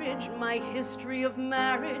disparage, my history of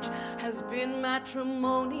marriage has been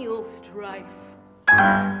matrimonial strife.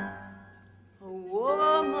 A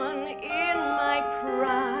woman in my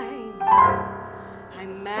prime, I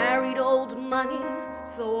married old money,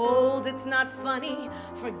 so old it's not funny.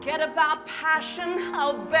 Forget about passion,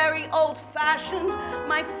 how very old-fashioned.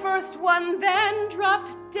 My first one then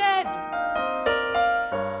dropped dead.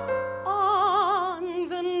 On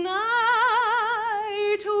the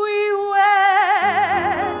night we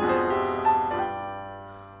wed,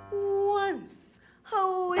 once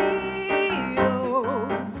a widow,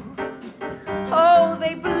 oh,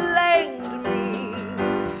 they blamed me.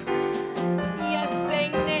 Yes, they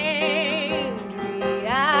named me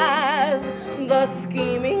as the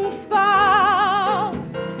scheming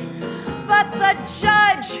spouse. But the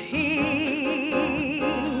judge, he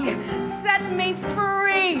set me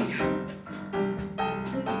free.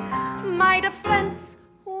 My defense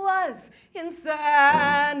was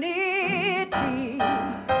insanity.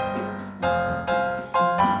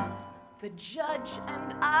 The judge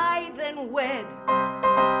and I then wed.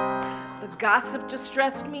 The gossip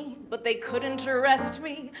distressed me, but they couldn't arrest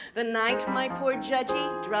me the night my poor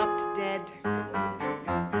judgy dropped dead.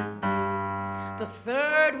 The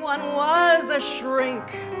third one was a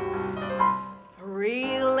shrink, a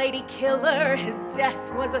real lady killer. His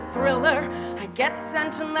death was a thriller. I get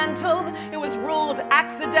sentimental, it was ruled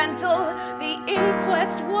accidental. The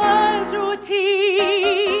inquest was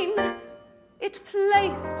routine. It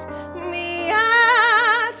placed me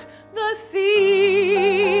at the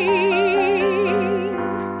scene.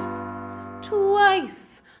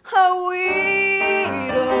 Twice a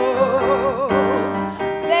widow,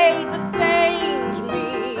 they defamed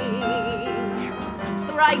me.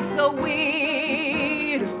 Thrice a widow,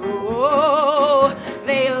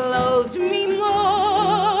 they loathed me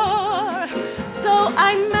more. So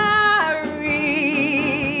I married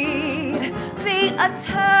the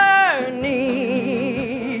attorney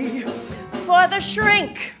for the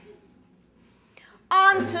shrink.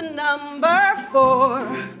 On to number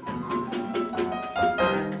 4.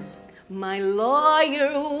 My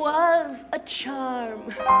lawyer was a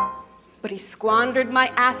charm, but he squandered my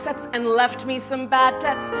assets and left me some bad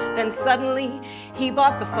debts. Then suddenly he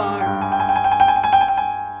bought the farm.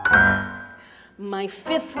 My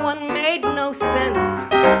fifth one made no sense.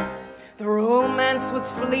 The romance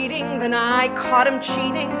was fleeting, then I caught him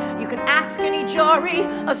cheating. You can ask any jury,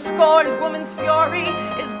 a scorned woman's fury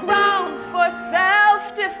is grounds for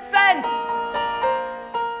self-defense.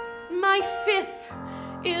 My fifth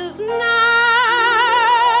is now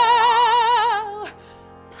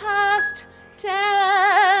past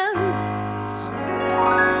tense.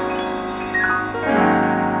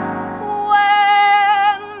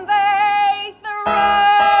 When they throw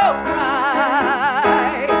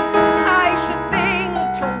rice, I should think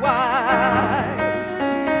twice.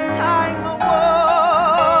 I'm a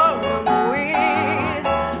woman with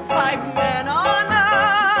 5 men on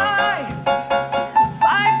ice,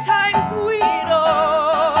 5 times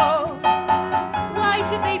widow. Why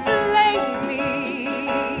did they blame me?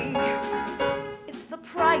 It's the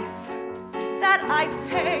price that I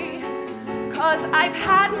pay, 'cause I've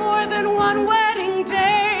had more than one wedding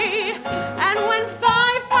day. And when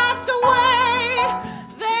 5 passed away,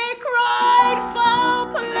 they cried foul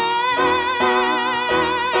play.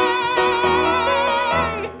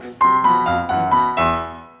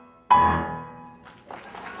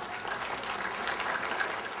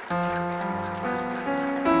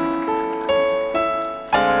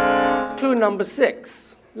 Clue number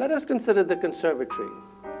 6. Let us consider the conservatory,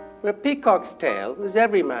 where Peacock's tale is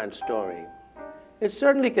every man's story. It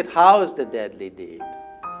certainly could house the deadly deed,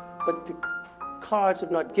 but the cards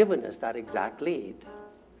have not given us that exact lead.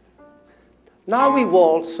 Now we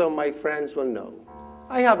waltz so my friends will know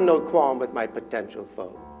I have no qualm with my potential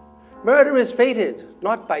foe. Murder is fated,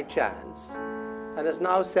 not by chance, and is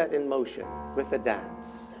now set in motion with a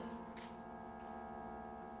dance.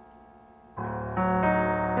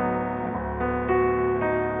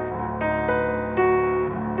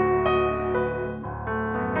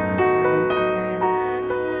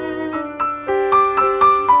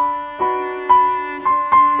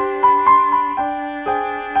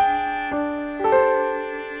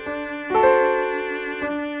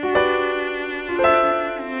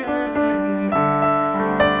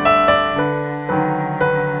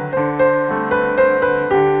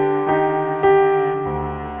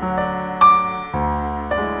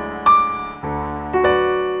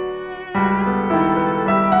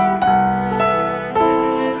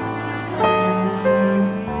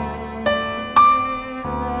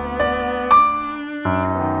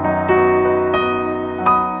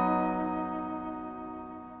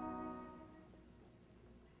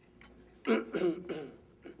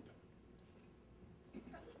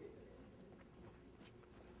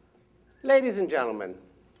 Ladies and gentlemen,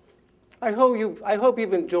 I hope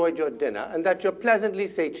you've enjoyed your dinner and that you're pleasantly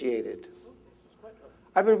satiated.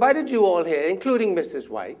 I've invited you all here, including Mrs.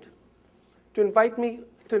 White, to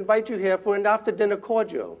invite you here for an after-dinner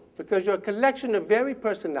cordial, because you're a collection of varied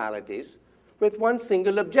personalities with one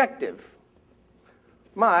single objective: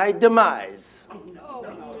 my demise.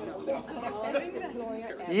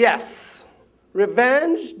 Yes,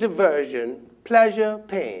 revenge, diversion, pleasure,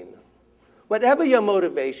 pain. Whatever your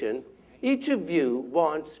motivation, each of you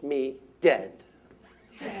wants me dead.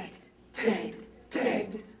 Dead, dead,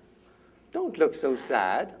 dead. Don't look so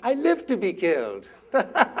sad. I live to be killed.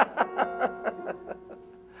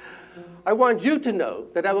 I want you to know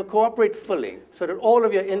that I will cooperate fully so that all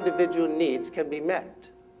of your individual needs can be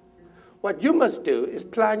met. What you must do is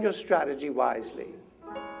plan your strategy wisely.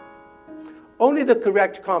 Only the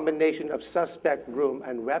correct combination of suspect, room,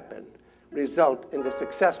 and weapon result in the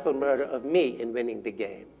successful murder of me in winning the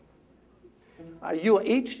game.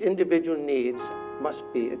 Each individual needs must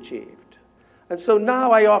be achieved. And so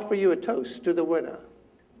now I offer you a toast to the winner.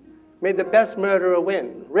 May the best murderer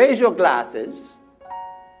win. Raise your glasses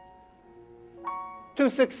to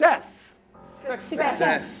success.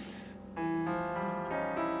 Success.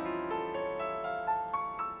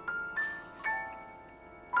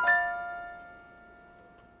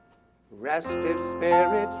 Restive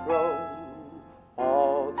spirits roam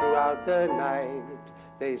all throughout the night.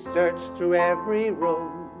 They search through every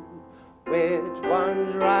room. Which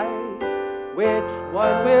one's right? Which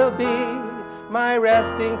one will be my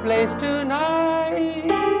resting place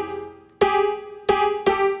tonight?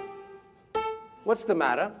 What's the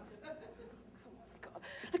matter?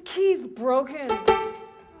 The key's broken.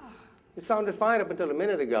 It sounded fine up until a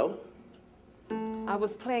minute ago. I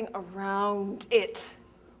was playing around it.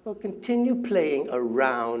 Well, continue playing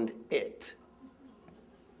around it.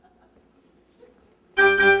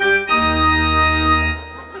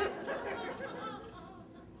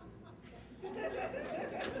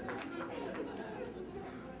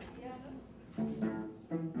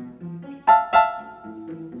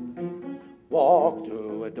 Walk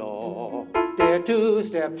through a door, dare to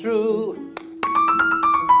step through.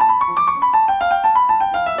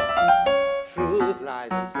 truth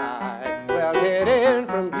lies inside, well hidden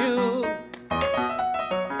from view.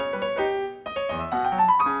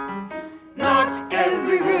 Not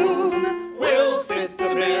every room will fit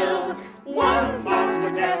the bill. One's marked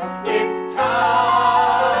for death. It's time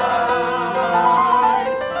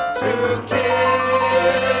to kill.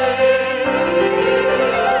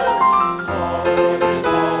 Halls and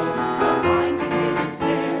halls, a winding hidden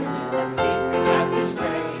stair, a secret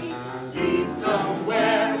passageway leads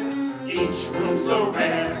somewhere. Each room so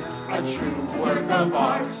rare, a true work of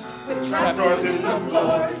art, with trapdoors in the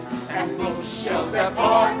floors and bookshelves that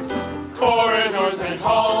part. Corridors and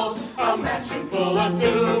halls, a mansion full of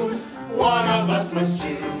doom. One of us must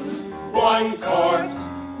choose, one corpse,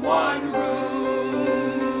 one room.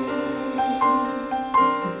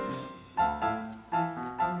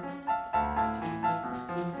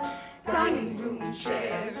 Dining room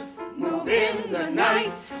chairs move in the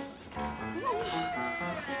night.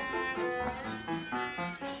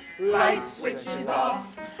 Light switches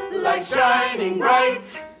off, light shining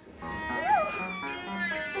bright.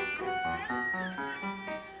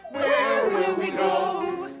 Where will we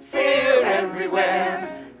go? Fear everywhere.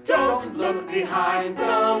 Don't look behind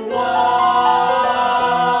someone.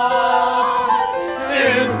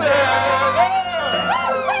 Is there?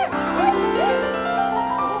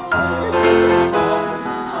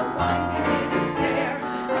 A winding hidden stair,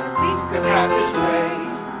 a secret passageway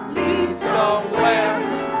leads somewhere.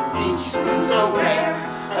 Each room so rare,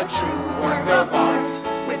 a true work of art,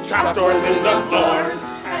 with trapdoors in the floors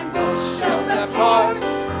and bookshelves that part.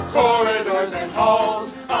 Corridors and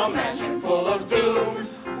halls, a mansion full of doom.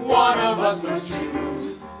 One of us must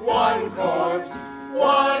choose, one corpse,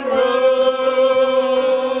 one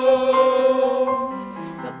room.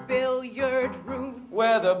 The billiard room,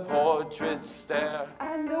 Where the portraits stare.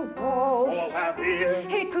 And the walls. All have ears.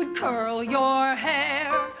 It could curl your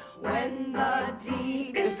hair. When the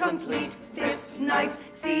deed is complete this night,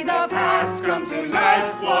 see the past come to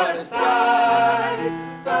life. What a sight!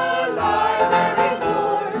 The library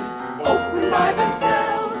doors open by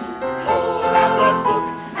themselves. Pull out a book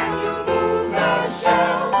and you move the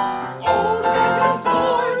shelves. Old bedroom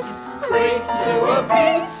floors creak to a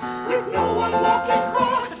beat, with no one walking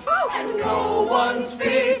across and no one's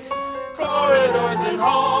feet. Corridors and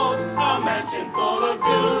halls, a mansion full of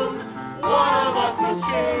doom. One of us must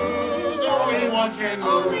choose, only one can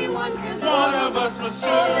move. Only one can move. One of us must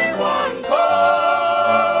choose, only one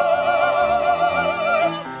course,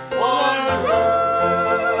 one room.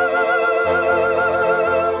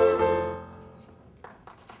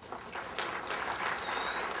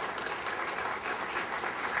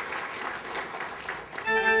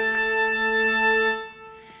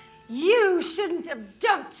 You shouldn't have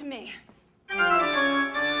dumped me.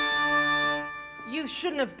 you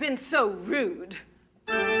shouldn't have been so rude.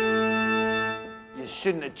 You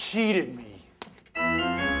shouldn't have cheated me.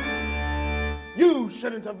 You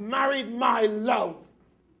shouldn't have married my love.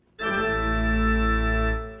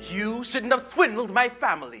 You shouldn't have swindled my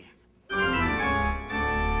family.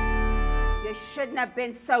 You shouldn't have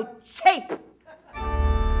been so cheap.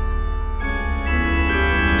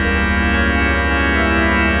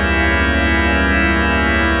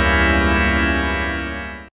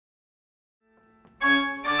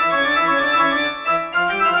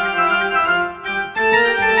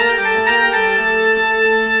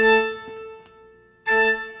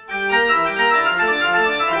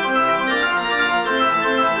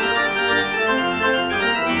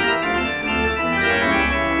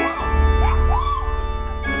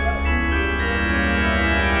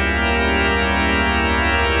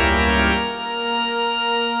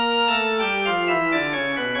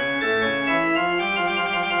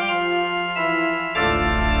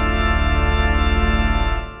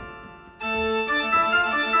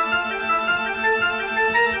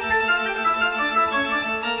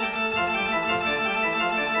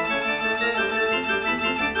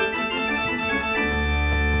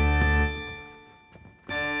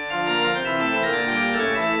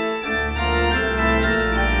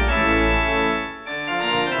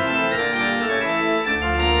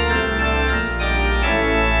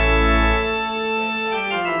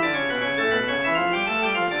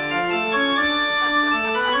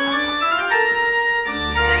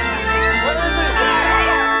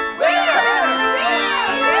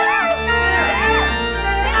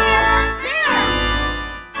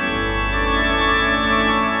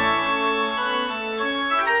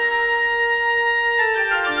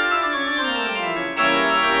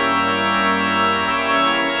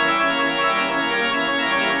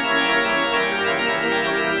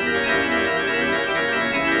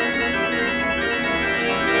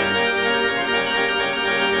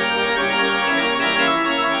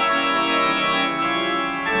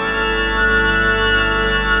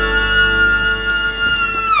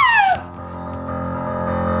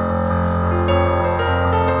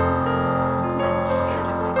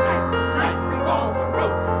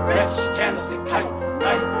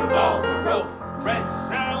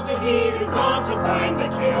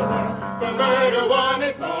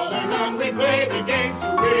 play the game to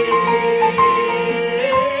win.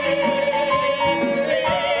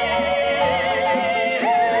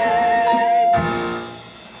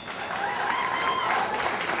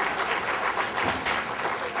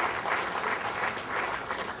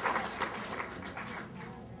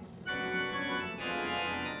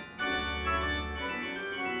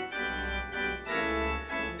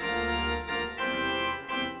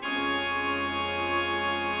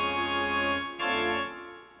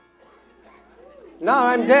 Now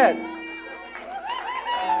I'm dead.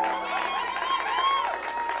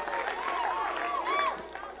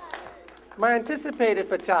 My anticipated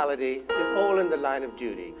fatality is all in the line of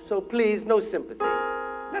duty, so please, no sympathy.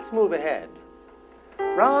 Let's move ahead.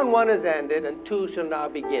 Round 1 is ended and 2 shall now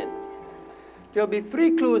begin. There'll be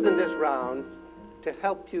 3 clues in this round to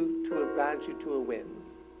help you to advance you to a win.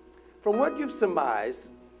 From what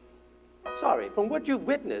you've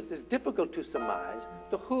witnessed, it's difficult to surmise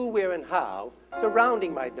the who, where, and how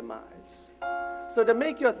surrounding my demise. So to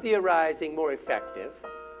make your theorizing more effective,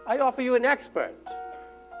 I offer you an expert,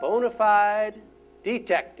 bona fide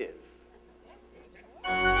detective.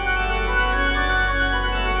 I'm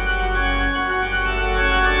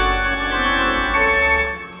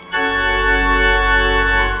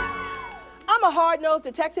a hard-nosed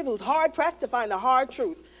detective who's hard-pressed to find the hard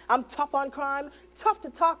truth. I'm tough on crime, tough to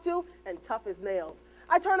talk to, and tough as nails.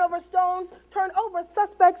 I turn over stones, turn over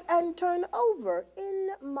suspects, and turn over in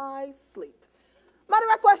my sleep. My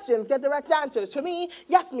direct questions get direct answers. For me,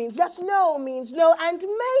 yes means yes, no means no, and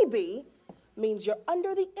maybe means you're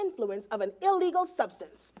under the influence of an illegal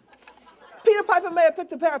substance. Peter Piper may have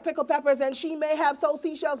picked a pair of pickled peppers, and she may have sold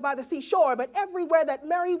seashells by the seashore, but everywhere that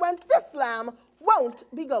Mary went, this lamb won't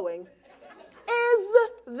be going.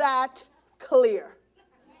 Is that clear?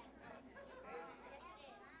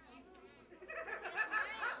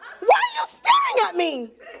 Why are you staring at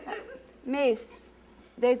me? Miss,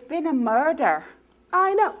 there's been a murder.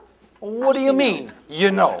 I know. What do you mean,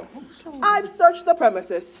 you know? I've searched the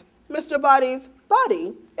premises. Mr. Boddy's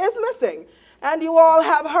body is missing, and you all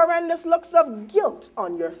have horrendous looks of guilt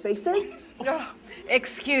on your faces. Oh,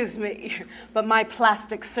 excuse me, but my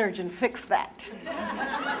plastic surgeon fixed that.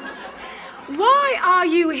 Why are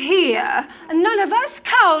you here? None of us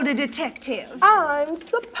called a detective. I'm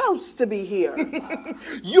supposed to be here.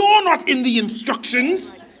 You're not in the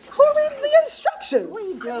instructions. Who reads the instructions?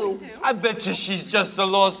 We do. I bet you she's just a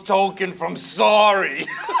lost token from Sorry.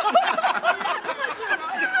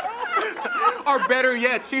 Or better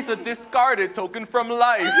yet, she's a discarded token from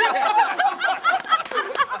life.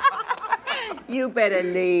 You better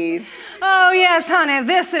leave. Oh, yes, honey,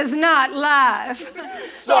 this is not live.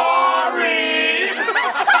 Sorry!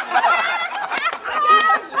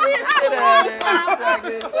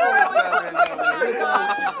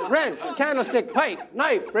 Wrench, candlestick, pipe,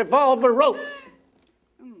 knife, revolver, rope.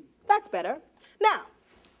 That's better. Now,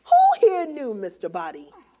 who here knew Mr. Boddy?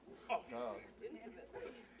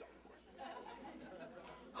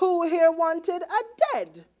 Who here wanted a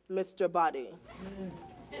dead Mr. Boddy?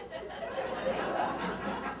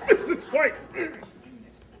 This is white.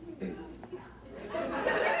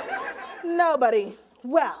 Nobody.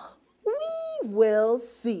 Well, we will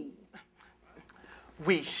see.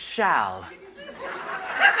 We shall.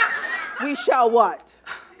 We shall what?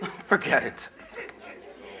 Forget it.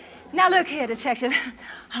 Now look here, detective.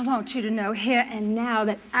 I want you to know here and now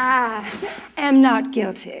that I am not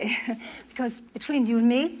guilty. Because between you and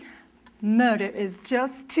me, murder is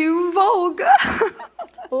just too vulgar.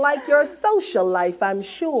 Like your social life, I'm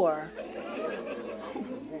sure.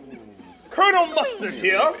 Colonel Mustard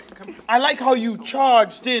here. I like how you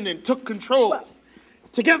charged in and took control.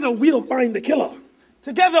 Together we'll find the killer.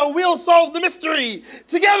 Together we'll solve the mystery.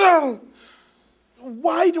 Together.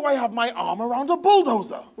 Why do I have my arm around a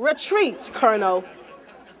bulldozer? Retreat, Colonel.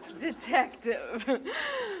 Detective,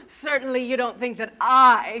 certainly you don't think that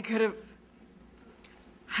I could have...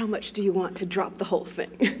 How much do you want to drop the whole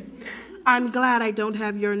thing? I'm glad I don't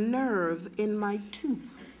have your nerve in my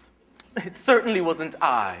tooth. It certainly wasn't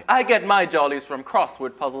I. I get my jollies from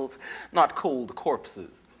crossword puzzles, not cold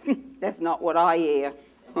corpses. That's not what I hear.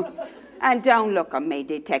 And don't look at me,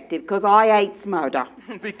 detective, because I hate murder.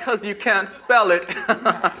 Because you can't spell it.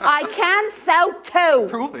 I can so too.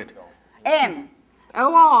 Prove it.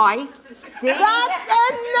 M-O-I-D. That's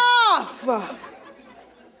enough!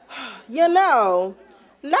 You know,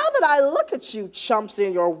 now that I look at you chumps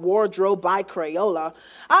in your wardrobe by Crayola,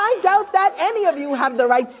 I doubt that any of you have the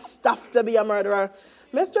right stuff to be a murderer.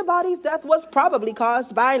 Mr. Boddy's death was probably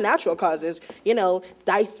caused by natural causes. You know,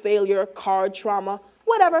 dice failure, card trauma,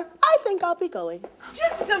 whatever. I think I'll be going.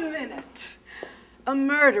 Just a minute. A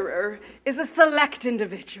murderer is a select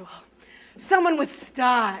individual. Someone with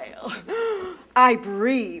style. I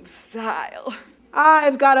breathe style.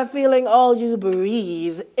 I've got a feeling all you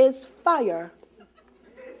breathe is fire.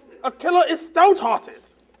 A killer is stout-hearted.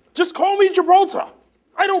 Just call me Gibraltar.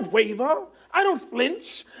 I don't waver. I don't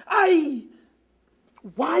flinch.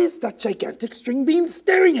 Why is that gigantic string bean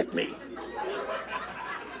staring at me?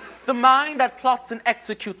 The mind that plots and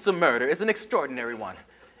executes a murder is an extraordinary one.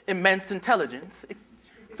 Immense intelligence,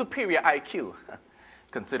 superior IQ.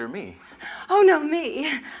 Consider me. Oh, no,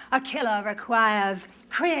 me. A killer requires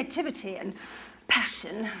creativity and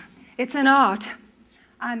passion. It's an art.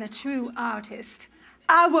 I'm a true artist.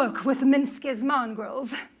 I work with Minsky's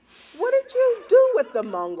mongrels. What did you do with the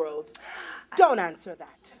mongrels? Don't answer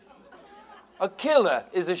that. A killer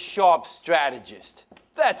is a sharp strategist.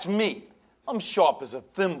 That's me. I'm sharp as a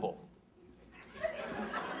thimble.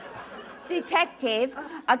 Detective,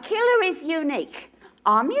 a killer is unique.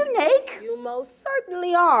 I'm unique. You most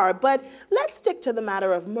certainly are, but let's stick to the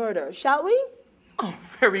matter of murder, shall we? Oh,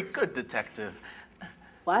 very good, detective.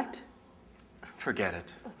 What? Forget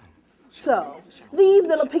it. So, these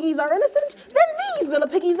little piggies are innocent, then these little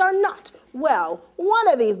piggies are not. Well, one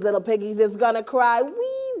of these little piggies is gonna cry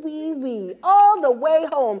wee, wee, wee all the way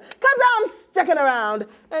home, 'cause I'm sticking around,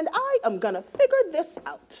 and I am gonna figure this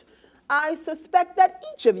out. I suspect that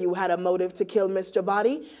each of you had a motive to kill Mr.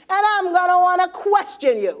 Boddy, and I'm gonna wanna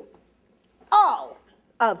question you. All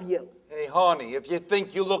of you. Hey, honey, if you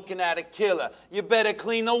think you're looking at a killer, you better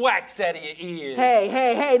clean the wax out of your ears.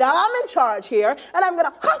 Hey, now I'm in charge here, and I'm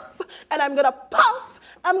gonna huff, and I'm gonna puff.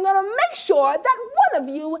 I'm gonna make sure that one of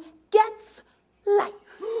you gets life.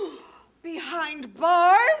 Behind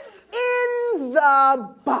bars? In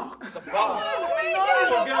the box. The box. Forget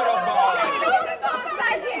about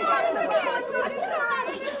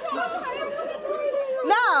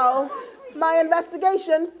Now, my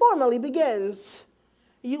investigation formally begins.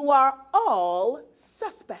 You are all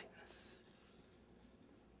suspects.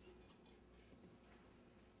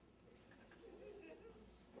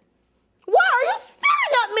 Why are you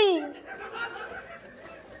staring at me?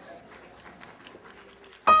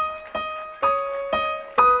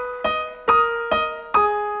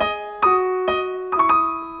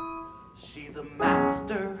 She's a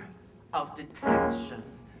master of detection.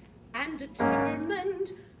 And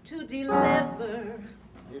determined to deliver.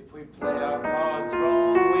 If we play our cards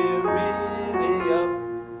wrong, we're really up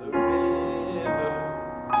the river.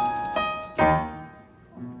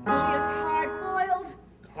 She is hard-boiled.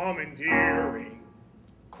 Commandeering.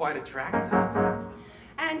 Quite attractive.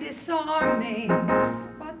 And disarming.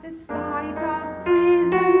 But the sight of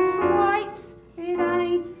prison stripes, it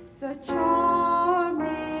ain't so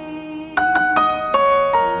charming.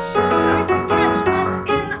 She tried to catch us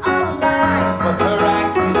in a lie. But her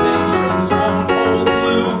accusations won't hold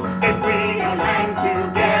glue. If we don't hang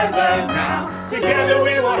together now, together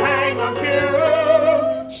we will hang on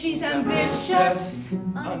cue. She's ambitious,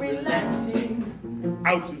 Unrelenting.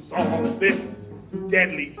 Out to solve this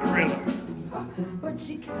deadly thriller. but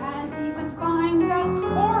she can't even find the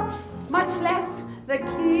corpse, much less the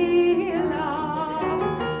killer.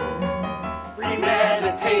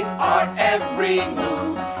 Premeditate our every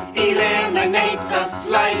move, eliminate the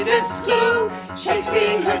slightest clue,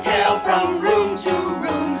 chasing her tail from room to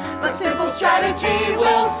room, but simple strategy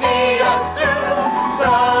will see us through.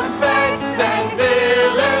 Suspects and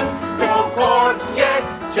villains, no corpse yet,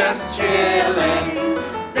 just chilling.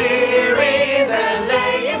 Theories and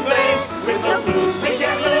laying blame, with no clues we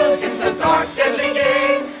can lose, it's a dark, deadly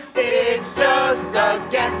game. It's just a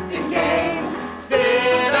guessing game.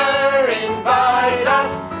 Dinner, invite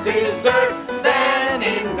us, dessert, then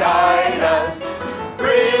indict us.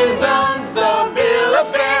 Prison's the bill of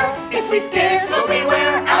fare, if we scare, so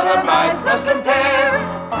beware, alibis must compare.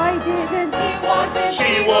 I didn't, He wasn't,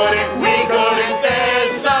 she wouldn't, we couldn't,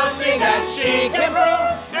 there's nothing that she can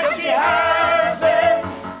prove, that she hasn't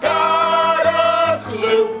got a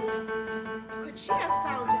clue. Could she have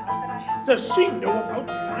found out that I had? Does she know about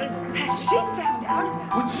the time? has she found out?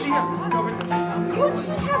 Would she have discovered the Could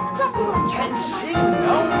she have discovered? Can she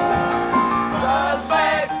know?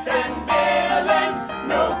 Suspects and villains,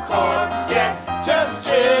 no corpse yet, just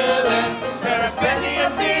chillin'. There is plenty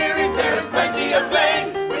of theories, there is plenty of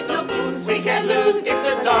blame. With no clues we can lose, it's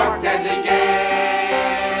a dark, deadly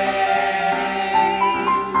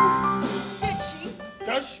game. Did she?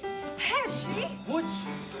 Does she? Has she? Would she?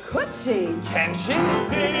 Could she? Can she?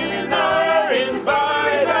 Dinner,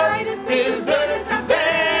 invite us, dessert us,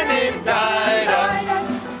 then indict us.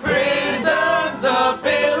 Prison's the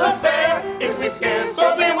bill of fare, if we scare,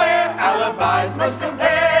 so beware, alibis must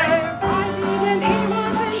compare. I didn't, it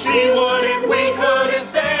wasn't She wouldn't, we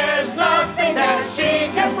couldn't, there's nothing that she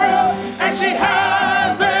can prove, and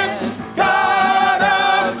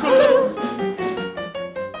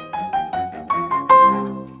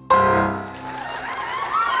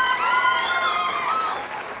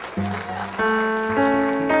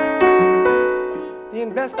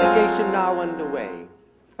investigation now underway.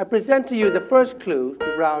 I present to you the first clue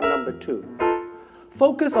to round number 2.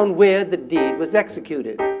 Focus on where the deed was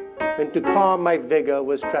executed, when to calm my vigor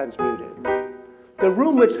was transmuted. The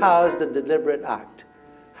room which housed the deliberate act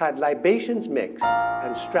had libations mixed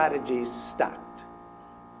and strategies stacked.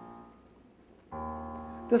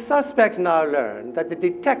 The suspects now learn that the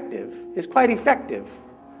detective is quite effective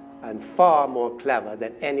and far more clever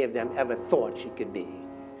than any of them ever thought she could be.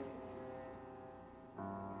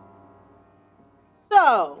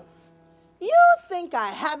 So, you think I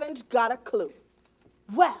haven't got a clue?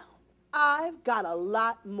 Well, I've got a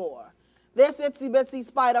lot more. This itsy-bitsy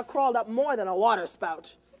spider crawled up more than a water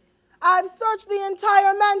spout. I've searched the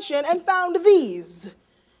entire mansion and found these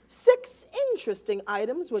 6 interesting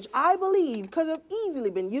items which I believe could have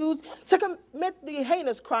easily been used to commit the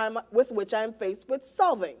heinous crime with which I am faced with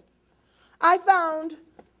solving. I found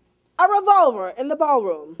a revolver in the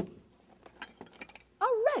ballroom, a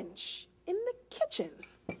wrench in the kitchen,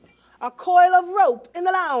 a coil of rope in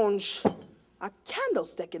the lounge, a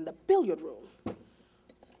candlestick in the billiard room,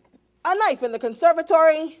 a knife in the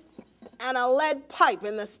conservatory, and a lead pipe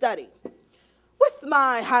in the study. With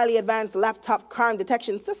my highly advanced laptop crime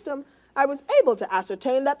detection system, I was able to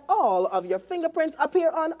ascertain that all of your fingerprints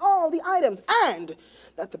appear on all the items and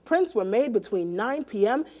that the prints were made between 9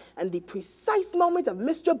 p.m. and the precise moment of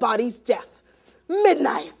Mr. Boddy's death,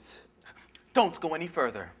 midnight. Don't go any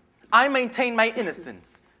further. I maintain my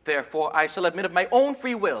innocence. Therefore, I shall admit of my own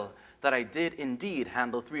free will that I did indeed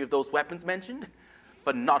handle 3 of those weapons mentioned,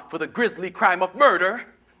 but not for the grisly crime of murder.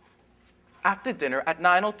 After dinner at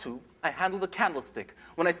 9:02, I handled the candlestick.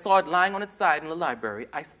 When I saw it lying on its side in the library,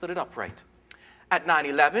 I stood it upright. At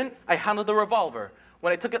 9:11, I handled the revolver.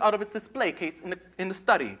 When I took it out of its display case in the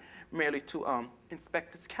study, merely to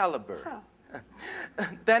inspect its caliber. Huh.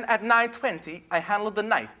 Then at 9:20, I handled the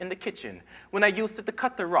knife in the kitchen when I used it to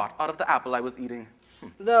cut the rot out of the apple I was eating.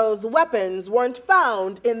 Those weapons weren't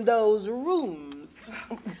found in those rooms.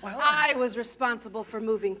 Well, I was responsible for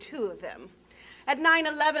moving 2 of them. At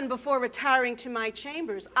 9:11, before retiring to my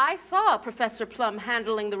chambers, I saw Professor Plum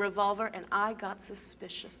handling the revolver, and I got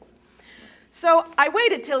suspicious. So I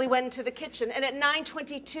waited till he went into the kitchen, and at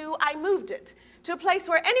 9:22, I moved it to a place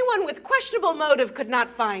where anyone with questionable motive could not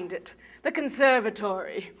find it, the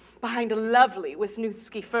conservatory, behind a lovely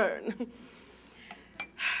Wisniewski fern.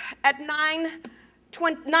 At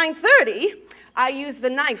 9:30, I used the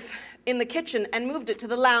knife in the kitchen and moved it to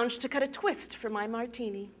the lounge to cut a twist for my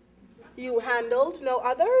martini. You handled no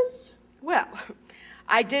others? Well,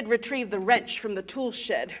 I did retrieve the wrench from the tool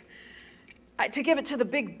shed to give it to the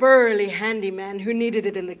big burly handyman who needed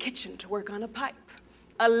it in the kitchen to work on a pipe,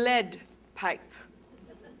 a lead pipe.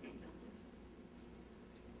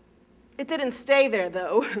 It didn't stay there,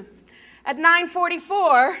 though. At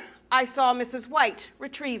 9:44, I saw Mrs. White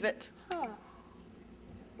retrieve it. Huh.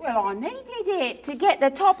 Well, I needed it to get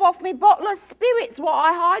the top off me bottle of spirits what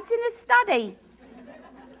I hides in the study.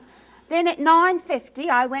 Then at 9:50,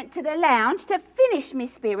 I went to the lounge to finish me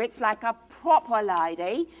spirits like a proper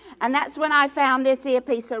lady, and that's when I found this here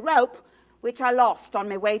piece of rope, which I lost on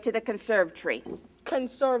my way to the conservatory.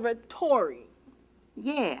 Conservatory?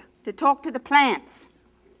 Yeah, to talk to the plants.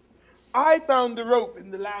 I found the rope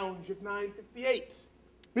in the lounge at 9:58.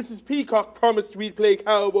 Mrs. Peacock promised we'd play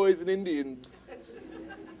cowboys and Indians.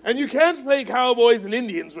 And you can't play cowboys and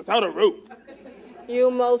Indians without a rope. You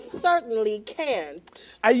most certainly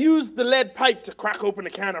can't. I used the lead pipe to crack open a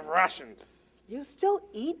can of rations. You still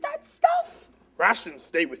eat that stuff? Rations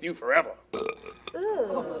stay with you forever.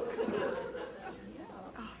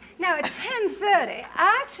 Now, at 10:30,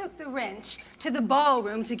 I took the wrench to the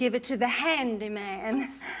ballroom to give it to the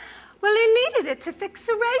handyman. Well, he needed it to fix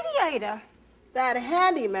the radiator. That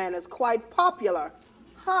handyman is quite popular,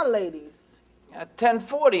 huh, ladies? At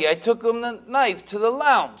 10:40, I took him the knife to the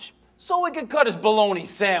lounge so we could cut his bologna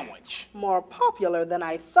sandwich. More popular than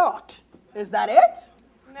I thought. Is that it?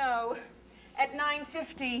 No. At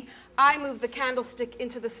 9:50, I moved the candlestick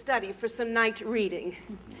into the study for some night reading.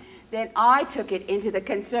 Then I took it into the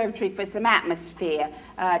conservatory for some atmosphere,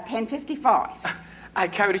 10:55. I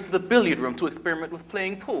carried it to the billiard room to experiment with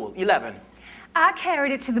playing pool, 11. I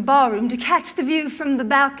carried it to the ballroom to catch the view from the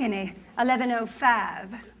balcony,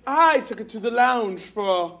 11:05. I took it to the lounge for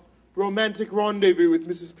a romantic rendezvous with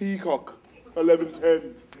Mrs. Peacock,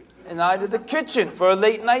 11:10. And I to the kitchen for a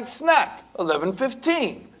late night snack,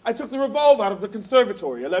 11:15. I took the revolver out of the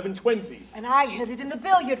conservatory, 11:20. And I hid it in the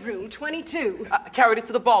billiard room, 22. I carried it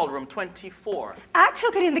to the ballroom, 24. I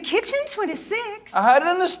took it in the kitchen, 26. I had it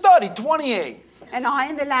in the study, 28. And I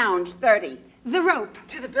in the lounge, 30. The rope.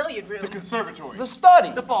 To the billiard room. The conservatory. The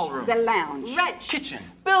study. The ballroom. The lounge. Wrench. Kitchen.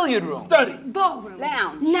 Billiard room. Study. Ballroom.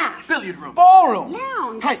 Lounge. Naff. Billiard room. Ballroom.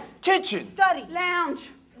 Lounge. Hey, kitchen. Study.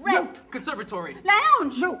 Lounge. Rope. Conservatory.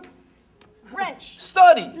 Lounge. Rope. Wrench.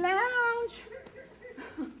 Study. Lounge.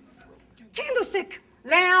 Candlestick.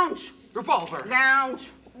 Lounge. Revolver.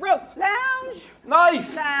 Lounge. Rope. Lounge.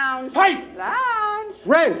 Knife. Lounge. Pipe. Lounge.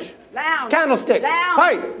 Wrench. Lounge. Candlestick. Lounge.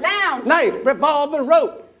 Pipe. Lounge. Knife. Revolver.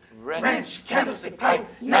 Rope. Wrench, candlestick, pipe,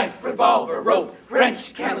 knife, revolver, rope.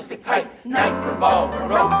 Wrench, candlestick, pipe, knife, revolver,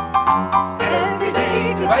 rope.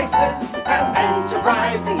 Everyday devices have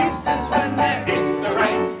enterprising uses when they're in the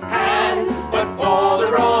right hands, but for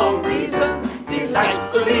the wrong reasons.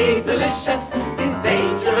 Delightfully delicious is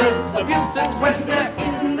dangerous abuses when they're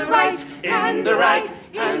in the right, in the right,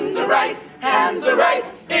 in the right, hands are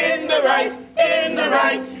right, in the right, in the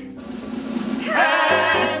right.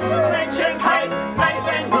 Hands, wrench and pipe, knife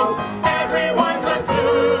and rope, everyone's a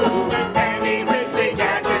clue with any grisly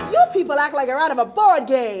gadget. You people act like you're out of a board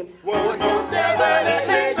game. Would most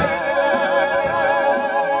definitely do.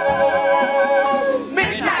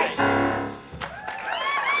 Midnight.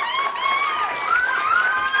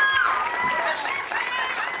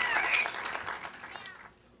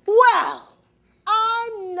 Well,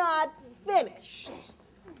 I'm not finished.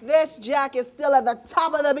 This jack is still at the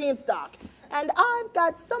top of the beanstalk, and I've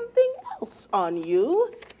got something else on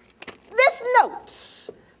you. This note,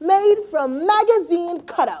 made from magazine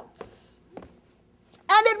cutouts.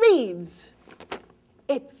 And it reads,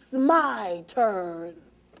 "It's my turn."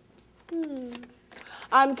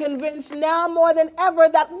 I'm convinced now more than ever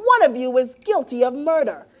that one of you is guilty of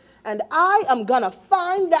murder, and I am gonna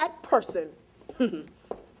find that person.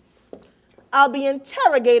 I'll be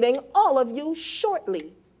interrogating all of you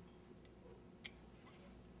shortly.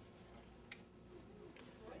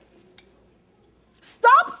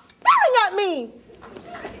 Stop staring at me!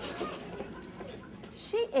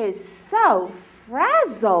 She is so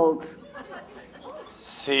frazzled.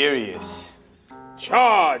 Serious.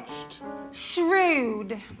 Charged.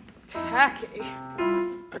 Shrewd. Tacky.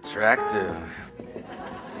 Attractive.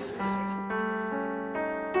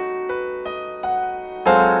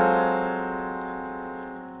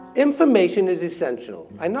 Information is essential.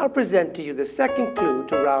 I now present to you the second clue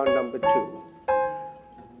to round number 2.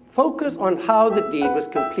 Focus on how the deed was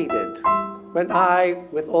completed when I,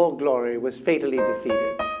 with all glory, was fatally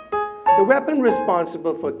defeated. The weapon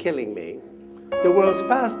responsible for killing me, the world's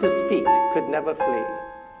fastest feet, could never flee.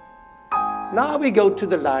 Now we go to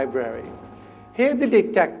the library. Here the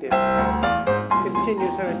detective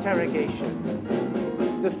continues her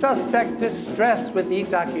interrogation. The suspect's distressed with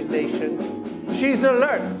each accusation. She's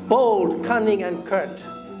alert, bold, cunning, and curt.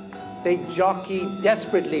 They jockey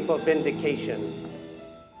desperately for vindication.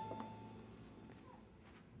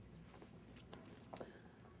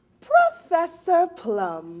 Professor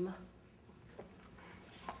Plum,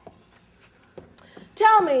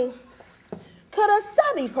 tell me, could a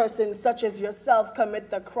savvy person such as yourself commit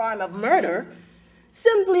the crime of murder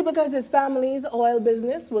simply because his family's oil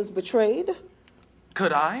business was betrayed?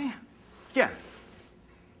 Could I? Yes.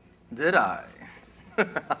 Did I?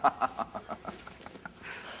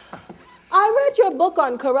 I read your book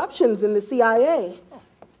on corruptions in the CIA.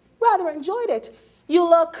 Rather enjoyed it. You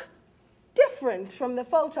look different from the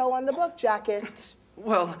photo on the book jacket.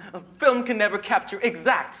 Well, film can never capture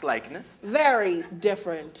exact likeness. Very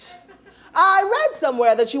different. I read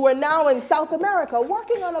somewhere that you were now in South America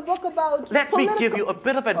working on a book about Let me give you a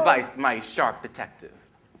bit of advice, my sharp detective.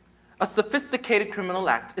 A sophisticated criminal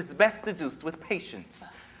act is best deduced with patience,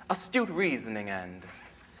 astute reasoning, and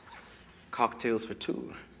cocktails for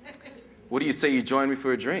two. What do you say you join me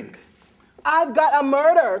for a drink? I've got a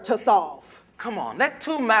murder to solve. Come on, let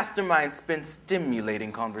two masterminds spin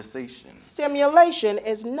stimulating conversation. Stimulation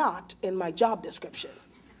is not in my job description.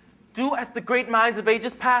 Do as the great minds of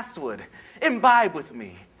ages past would. Imbibe with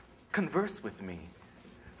me. Converse with me.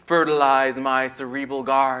 Fertilize my cerebral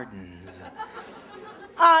gardens.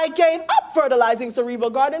 I gave up fertilizing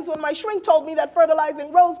cerebral gardens when my shrink told me that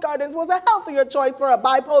fertilizing rose gardens was a healthier choice for a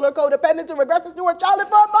bipolar codependent who regresses to her childhood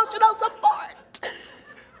for emotional support.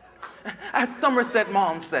 As Somerset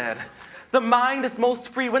Maugham said, the mind is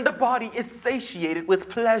most free when the body is satiated with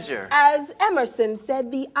pleasure. As Emerson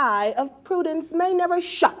said, the eye of prudence may never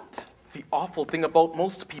shut. The awful thing about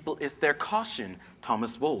most people is their caution,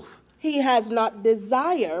 Thomas Wolfe. He has not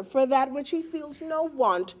desire for that which he feels no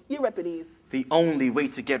want, Euripides. The only way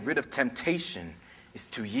to get rid of temptation is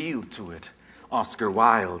to yield to it, Oscar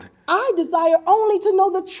Wilde. I desire only to know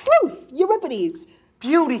the truth, Euripides.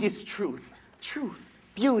 Beauty is truth, truth,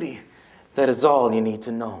 beauty. That is all you need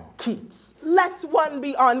to know. Keats. Let one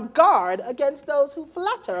be on guard against those who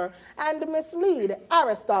flatter and mislead.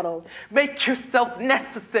 Aristotle. Make yourself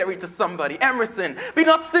necessary to somebody. Emerson. Be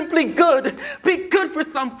not simply good. Be good for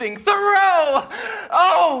something. Thoreau.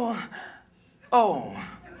 Oh. Oh.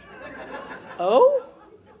 Oh?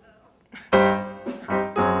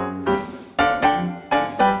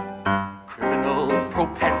 Criminal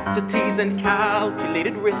propensities and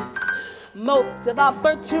calculated risks. Motive,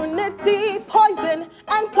 opportunity, poison,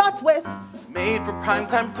 and plot twists. Made for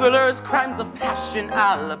primetime thrillers, crimes of passion,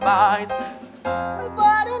 alibis.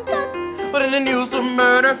 But in the news where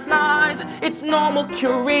murder flies, it's normal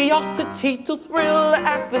curiosity to thrill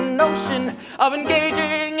at the notion of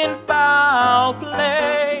engaging in foul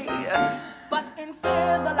play. But in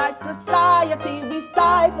civilized society, we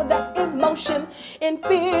stifle that emotion in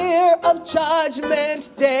fear of Judgment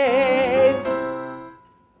Day.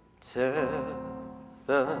 Tell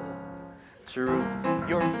the truth.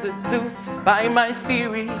 You're seduced by my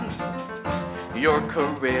theory. Your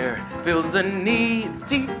career fills a need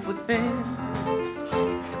deep within.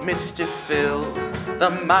 Mischief fills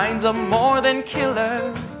the minds of more than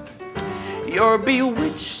killers. You're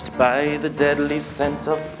bewitched by the deadly scent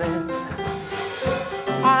of sin.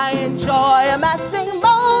 I enjoy amassing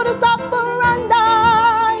modus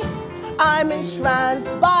operandi. I'm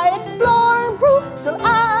entranced by exploring brutal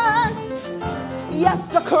acts.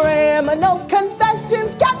 Yes, a criminal's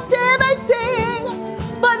confession's captivating,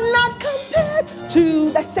 but not compared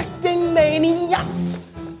to dissecting maniacs.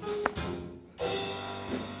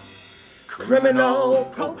 Criminal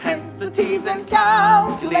propensities and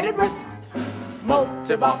calculated risks.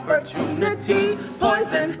 Motive, opportunity,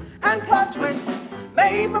 poison, and plot twists.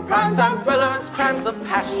 Made for primetime thrillers, crimes of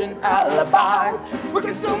passion, alibis. We're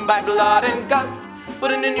consumed by blood and guts,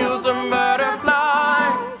 but in the news where murder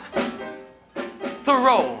flies.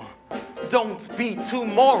 Thoreau, don't be too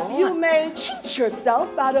moral. You may cheat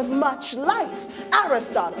yourself out of much life.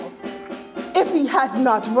 Aristotle, if he has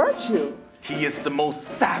not virtue. He is the most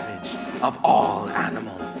savage of all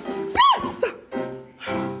animals. Yes!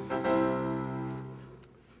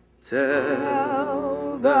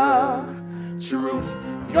 Tell the truth.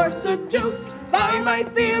 You're seduced by my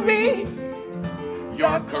theory.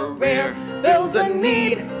 Your career fills a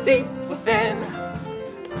need deep within.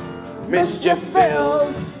 Mischief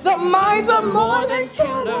fills the minds of more than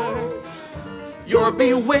killers. You're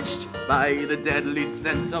bewitched by the deadly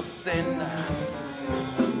scent of sin.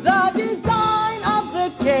 The design of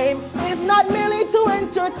the game is not merely to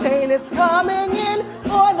entertain. It's coming in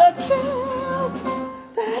for the kill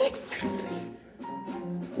that excites me.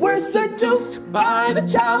 We're seduced by the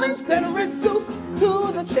challenge, then reduced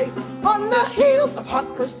to the chase. On the heels of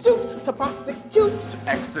hot pursuit, to prosecute, to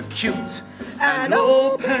execute an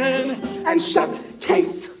open and shut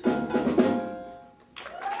case.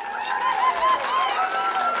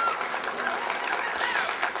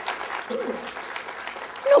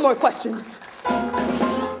 No more questions.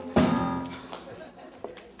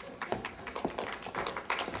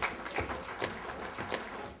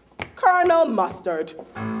 Colonel Mustard.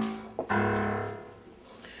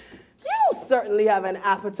 You certainly have an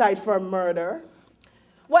appetite for murder.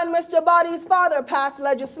 When Mr. Boddy's father passed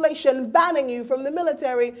legislation banning you from the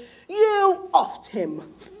military, you offed him.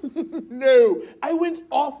 No, I went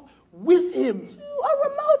off with him. To a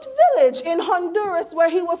remote village in Honduras where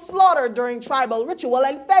he was slaughtered during tribal ritual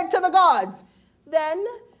and fed to the gods. Then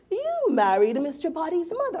you married Mr.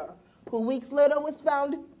 Boddy's mother, who weeks later was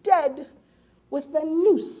found dead with the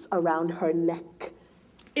noose around her neck.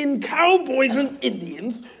 In Cowboys and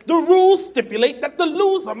Indians, the rules stipulate that the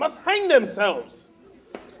loser must hang themselves.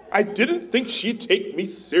 I didn't think she'd take me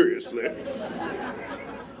seriously.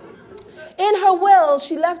 In her will,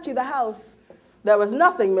 she left you the house. There was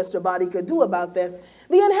nothing Mr. Boddy could do about this.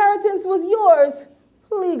 The inheritance was yours,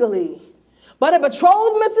 legally. But a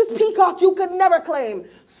betrothed Mrs. Peacock you could never claim.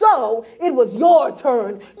 So it was your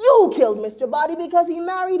turn. You killed Mr. Boddy because he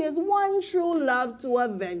married his one true love to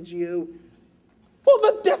avenge you. For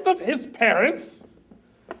the death of his parents?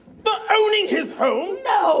 For owning his home?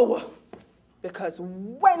 No! Because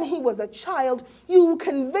when he was a child, you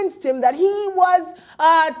convinced him that he was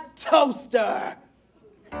a toaster.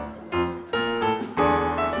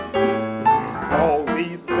 All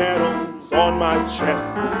these medals on my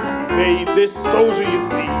chest made this soldier, you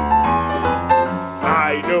see.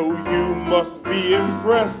 I know you must be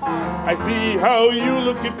impressed. I see how you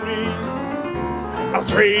look at me. I'll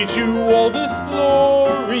trade you all this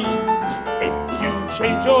glory if you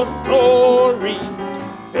change your story.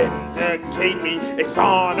 Vindicate me,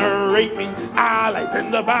 exonerate me. Allies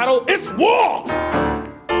in the battle, it's war!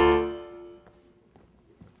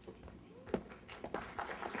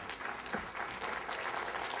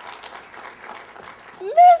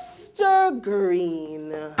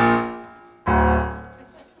 Green.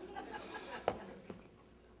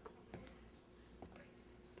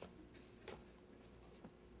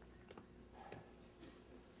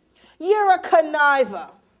 You're a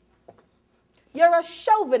conniver. You're a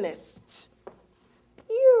chauvinist.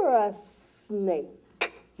 You're a snake.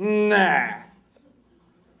 Nah.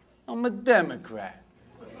 I'm a Democrat.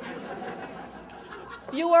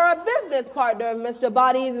 You were a business partner of Mr.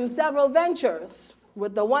 Boddy's in several ventures.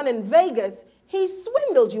 With the one in Vegas, he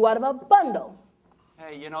swindled you out of a bundle.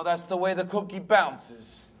 Hey, you know, that's the way the cookie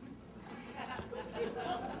bounces.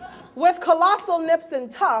 With colossal nips and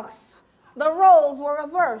tucks, the roles were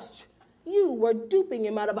reversed. You were duping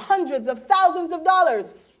him out of hundreds of thousands of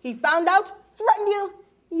dollars. He found out, threatened you,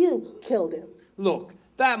 you killed him. Look,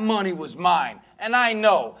 that money was mine, and I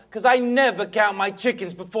know, because I never count my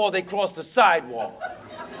chickens before they cross the sidewalk.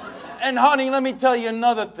 And honey, let me tell you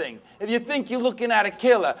another thing. If you think you're looking at a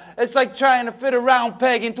killer, it's like trying to fit a round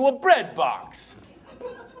peg into a bread box.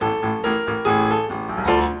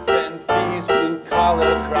 Cheats and thieves,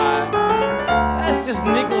 blue-collar crime. That's just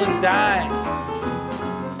nickel and dime.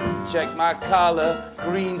 Check my collar,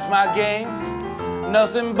 green's my game.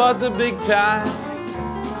 Nothing but the big time.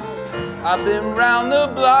 I've been round the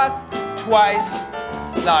block twice.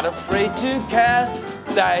 Not afraid to cast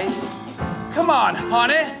dice. Come on,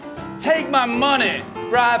 honey. Take my money,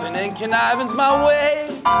 bribing and conniving's my way.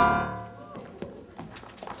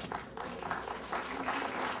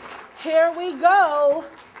 Here we go,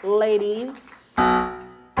 ladies.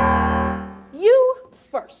 You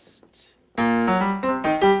first.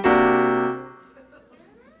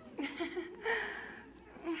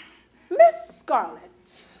 Miss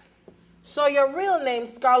Scarlett. So your real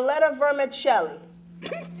name's Scarletta Vermicelli.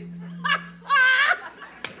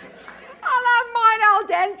 I'll have mine al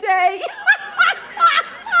dente.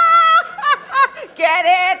 Get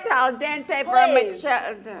it? Al dente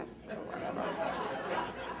vermicelli.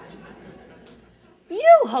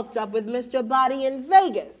 You hooked up with Mr. Boddy in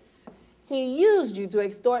Vegas. He used you to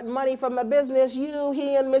extort money from a business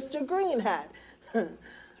he and Mr. Green had.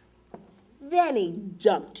 Then he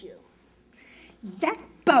dumped you. That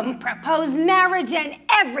bum proposed marriage and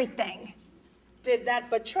everything. Did that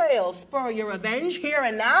betrayal spur your revenge here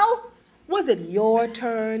and now? Was it your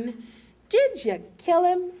turn? Did you kill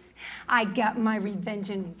him? I got my revenge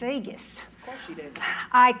in Vegas. Of course you did.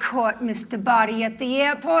 I caught Mr. Boddy at the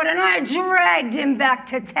airport and I dragged him back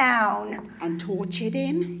to town. And tortured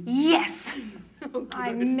him? Yes. Oh,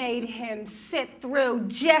 I made him sit through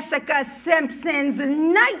Jessica Simpson's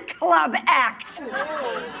nightclub act.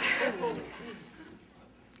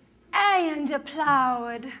 And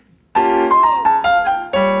applaud. Oh,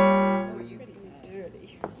 you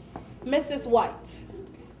dirty. Mrs. White,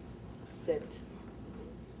 sit.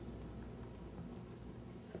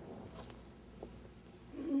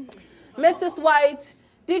 Mrs. White,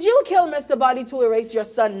 did you kill Mr. Boddy to erase your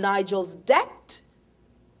son Nigel's debt?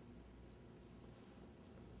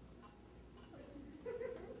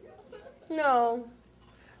 No.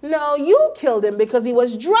 No, you killed him because he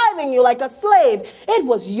was driving you like a slave. It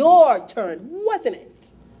was your turn, wasn't it?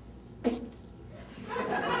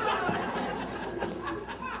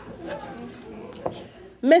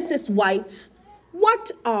 Mrs. White,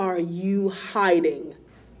 what are you hiding?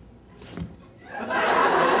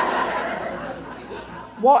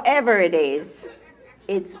 Whatever it is,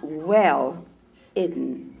 it's well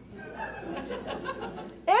hidden.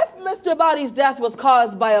 If Mr. Boddy's death was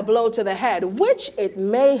caused by a blow to the head, which it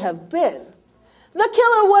may have been, the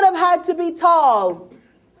killer would have had to be tall.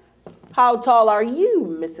 How tall are you,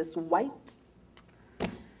 Mrs. White?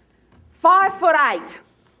 5'8".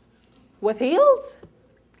 With heels?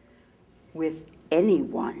 With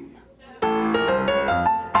anyone.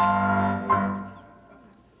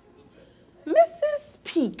 Mrs.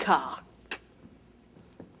 Peacock.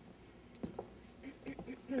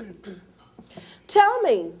 Tell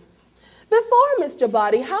me, before Mr.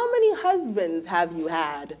 Boddy, how many husbands have you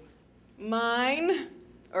had? Mine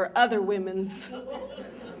or other women's?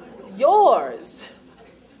 Yours.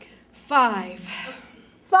 5.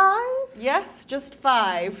 5? Yes, just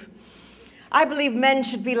 5. I believe men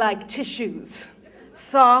should be like tissues.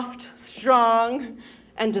 Soft, strong,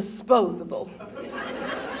 and disposable.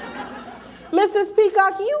 Mrs.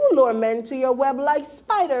 Peacock, you lure men to your web like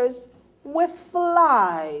spiders with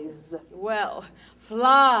flies. Well,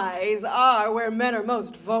 flies are where men are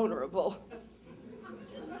most vulnerable.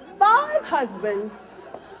 5 husbands,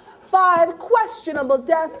 5 questionable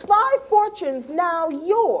deaths, 5 fortunes now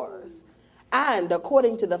yours. And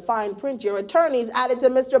according to the fine print your attorneys added to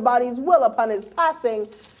Mr. Boddy's will upon his passing,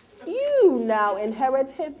 you now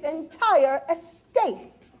inherit his entire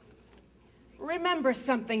estate. Remember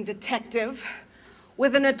something, detective.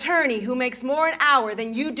 With an attorney who makes more an hour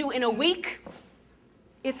than you do in a week,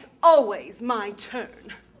 it's always my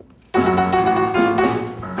turn. Silver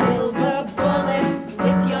bullets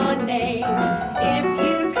with your name if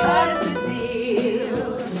you cut us a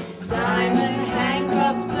deal. Diamond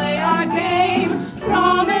handcuffs play our game.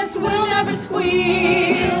 Promise we'll never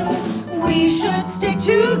squeal. We should stick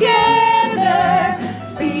together.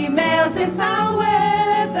 Females in foul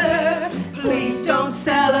weather. Please don't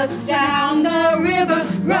sell us down the river,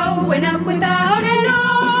 rowing up without an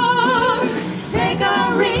oar. Take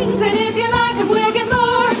our rings, and if you like them, we'll get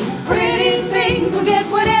more. Pretty things, we'll get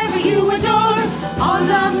whatever you adore. On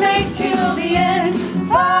the make till the end,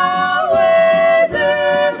 foul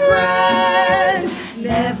weather friend.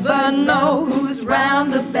 Never know who's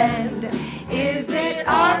round the bend. Is it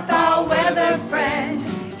our foul weather friend?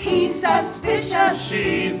 He's suspicious,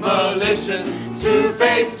 She's malicious,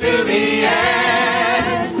 two-faced to the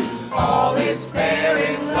end. All is fair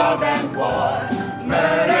in love and war.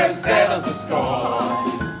 Murder settles the score.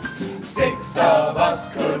 6 of us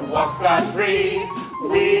could walk scot-free.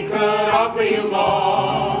 We could offer you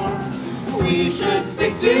more. We should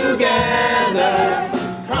stick together,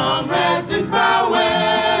 comrades in foul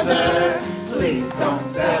weather. Please don't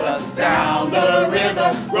sell us down the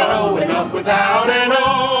river, rowing up without an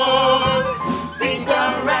oar. We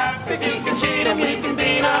can rap, we can cheat 'em, we can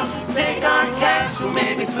beat 'em. Take our cash, we'll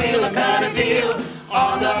maybe squeal a kind of deal.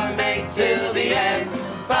 On the make till the end,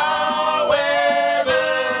 foul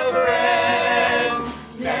weather friend.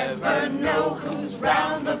 Never know who's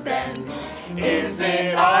round the bend. Is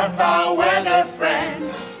it our foul weather friend?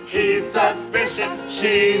 He's suspicious,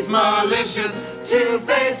 she's malicious,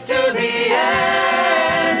 two-faced to the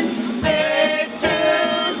end. Stick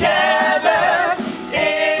together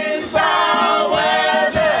in foul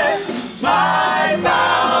weather, my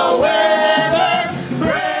foul weather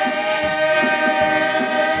friend.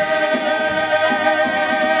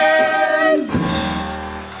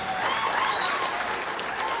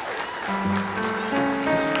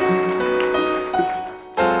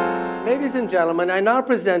 Ladies and gentlemen, I now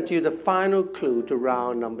present to you the final clue to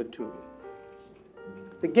round number 2.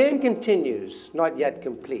 The game continues, not yet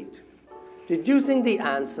complete. Deducing the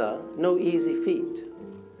answer, no easy feat.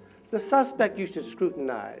 The suspect you should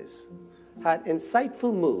scrutinize had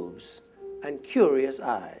insightful moves and curious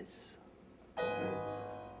eyes.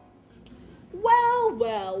 Well,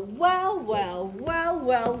 well, well, well, well,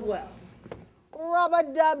 well, well.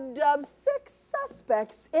 Rub-a-dub-dub, 6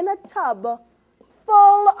 suspects in a tub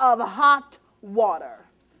full of hot water.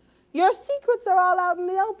 Your secrets are all out in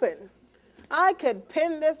the open. I could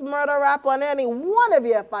pin this murder rap on any one of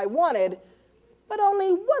you if I wanted, but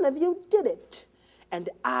only one of you did it. And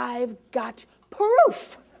I've got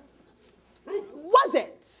proof. Was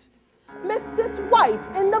it Mrs. White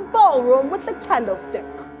in the ballroom with the candlestick?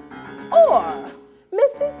 Or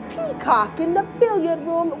Mrs. Peacock in the billiard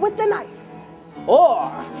room with the knife?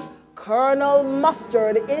 Or Colonel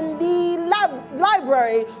Mustard in the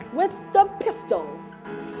library with the pistol?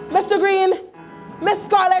 Mr. Green, Miss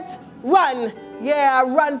Scarlett, run. Yeah,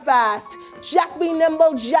 run fast. Jack be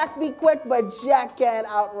nimble, Jack be quick, but Jack can't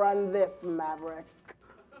outrun this maverick.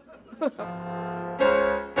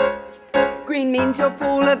 Green means you're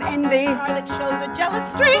full of envy. Scarlet shows a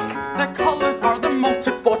jealous streak. Their colors are the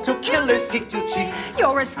motive for 2 killers cheek to cheek.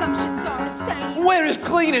 Your assumptions are insane. We're as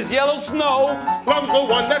clean as yellow snow. Plum's the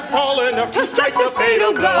one that's tall enough to strike the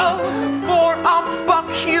fatal blow. For a buck,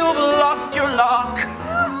 you've lost your luck.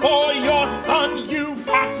 For your son, you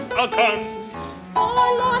passed a gun. For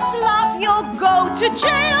lost love, you'll go to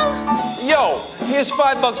jail. Yo, here's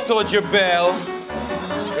 $5 towards your bail.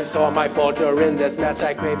 It's all my fault you're in this mess.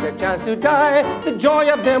 I crave the chance to die. The joy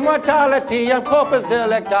of immortality and corpus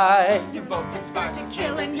delicti. You both conspired to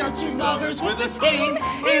kill, and you're 2 lovers with a scheme.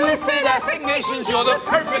 Illicit assignations, you're the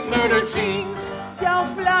perfect murder team.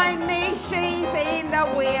 Don't blame me, she's in the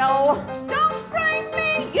wheel. Don't frame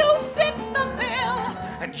me, you fit the bill.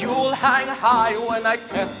 And you'll hang high when I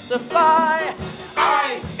testify.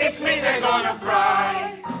 It's me they're gonna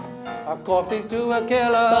fry. A corpse leads to a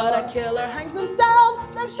killer, But a killer hangs himself,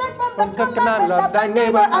 then straight from the command, love thy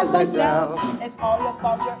neighbor as thyself. It's all your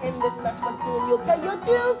fault you're in this mess, but soon you'll pay your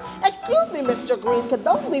dues. Excuse me, Mr. Green, could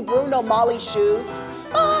those be Bruno Molly shoes?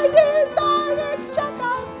 By design, it's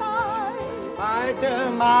checkout time. I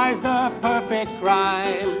demise the perfect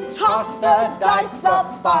crime. Toss the dice, the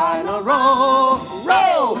final roll.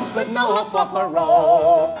 Roll with no hope for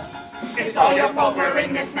parole. It's all your fault we're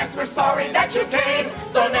in this mess. We're sorry that you came.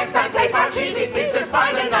 So next time, play Parcheesi, please just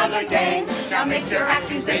find another game. Now make your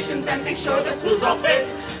accusations and make sure the clues all fit.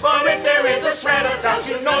 For if there is a shred of doubt,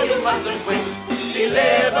 you know you mustn't quit.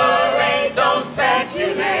 Deliberate, don't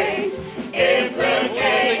speculate.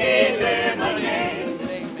 Implicate, eliminate.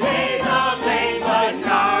 Lay the blame, but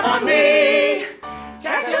not on me.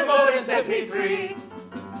 Cast your vote and set me free.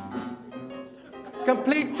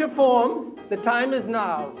 Complete your form. The time is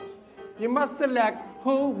now. You must select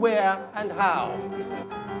who, where, and how.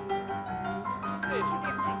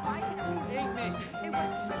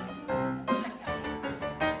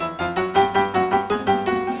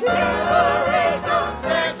 Deliberate, don't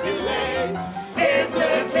speculate.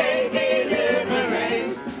 Implicate,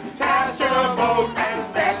 eliminate. Cast your vote and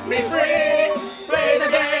set me free. Play the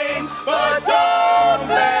game, but don't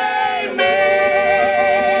blame me.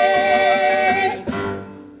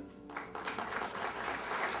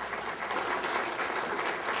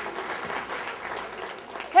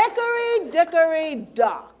 Hickory dickory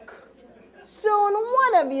dock. Soon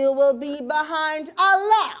one of you will be behind a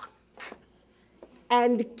lock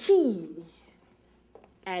and key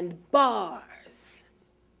and bars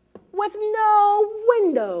with no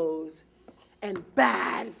windows and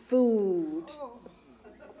bad food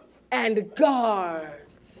and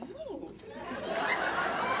guards.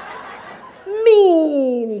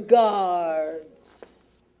 Mean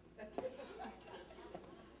guards.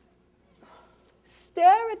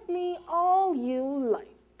 Stare at me all you like.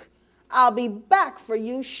 I'll be back for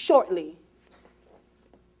you shortly.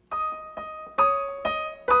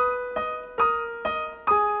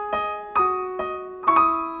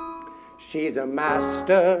 She's a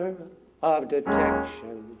master of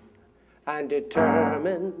detection and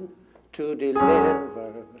determined to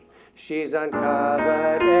deliver. She's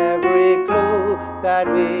uncovered every clue that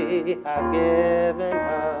we have given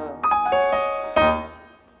her.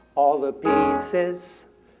 All the pieces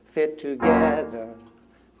fit together.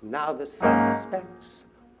 Now the suspects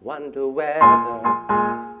wonder whether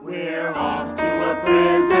We're off to a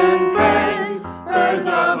prison pen, birds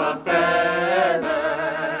of a feather.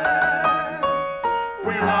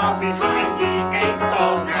 We're all behind the 8th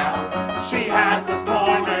ball now. She has us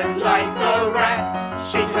cornered like a rat.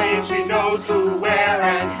 She claims she knows who, where,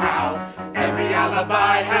 and how. Every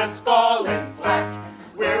alibi has fallen flat.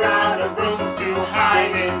 We're out of rooms to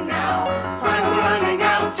hide in now. Time's running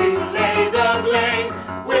out to lay the blame.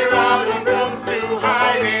 We're out of rooms to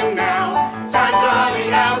hide in now. Time's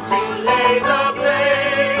running out to lay the blame.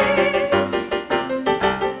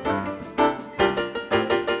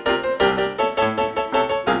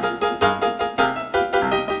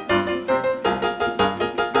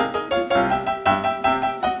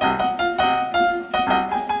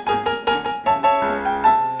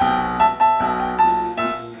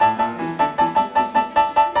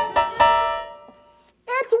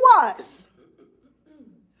 It was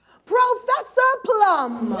Professor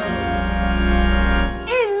Plum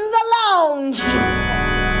in the lounge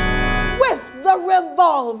with the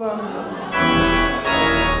revolver.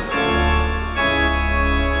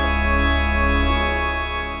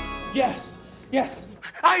 Yes, yes,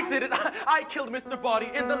 I did it. I killed Mr. Boddy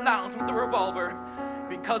in the lounge with the revolver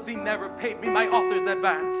because he never paid me my author's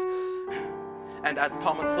advance. And as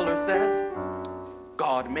Thomas Fuller says,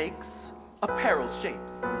 God makes apparel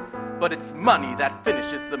shapes, but it's money that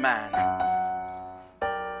finishes the man.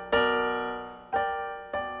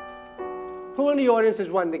 who in the audience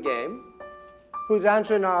has won the game? Whose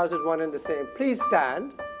answer and ours is one and the same? Please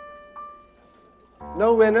stand.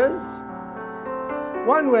 No winners?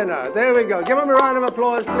 One winner. There we go. Give him a round of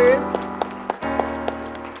applause, please.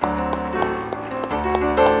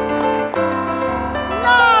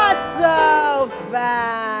 Not so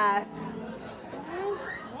fast.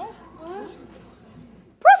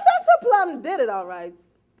 Professor Plum did it all right.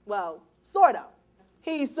 Well, sort of.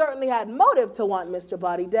 He certainly had motive to want Mr.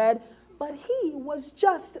 Boddy dead, but he was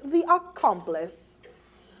just the accomplice.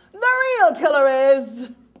 The real killer is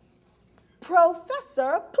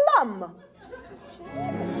Professor Plum.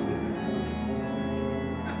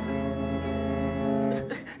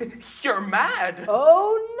 You're mad.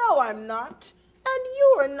 Oh, no, I'm not. And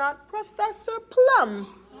you are not Professor Plum.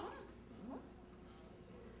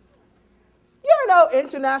 You're no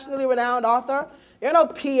internationally renowned author. You're no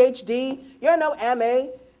PhD. You're no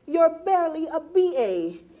MA. You're barely a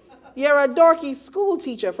BA. You're a dorky school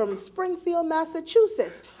teacher from Springfield,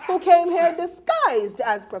 Massachusetts, who came here disguised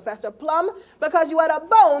as Professor Plum because you had a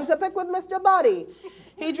bone to pick with Mr. Boddy.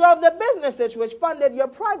 He drove the business itch which funded your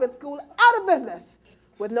private school out of business.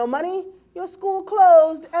 With no money, your school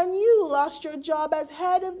closed and you lost your job as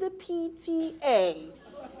head of the PTA.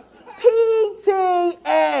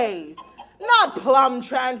 PTA, not Plum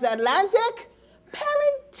Transatlantic.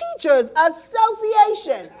 Parent Teachers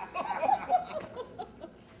Association.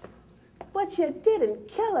 But you didn't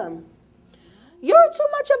kill him. You're too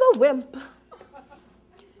much of a wimp.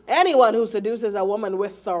 Anyone who seduces a woman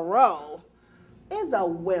with Thoreau is a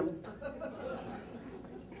wimp.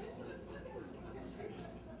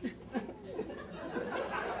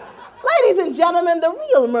 Ladies and gentlemen, the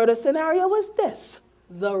real murder scenario was this.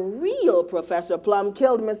 The real Professor Plum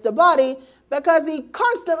killed Mr. Boddy because he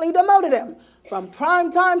constantly demoted him from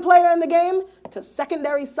primetime player in the game to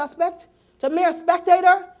secondary suspect to mere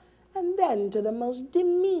spectator and then to the most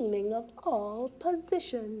demeaning of all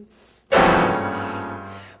positions.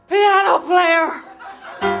 Piano player!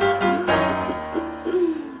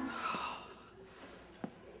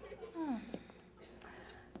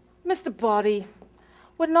 Mr. Boddy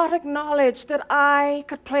would not acknowledge that I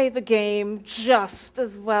could play the game just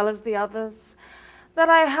as well as the others, that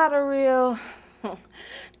I had a real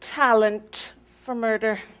talent for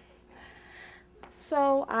murder.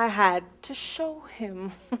 So I had to show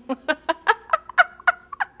him.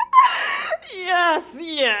 Yes.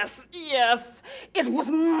 It was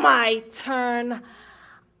my turn.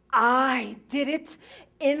 I did it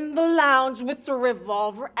in the lounge with the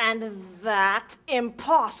revolver, and that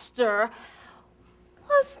imposter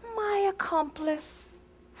was my accomplice.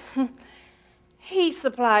 He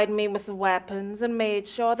supplied me with the weapons and made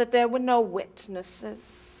sure that there were no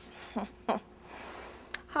witnesses.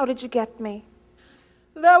 How did you get me?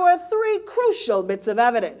 There were 3 crucial bits of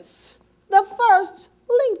evidence. The first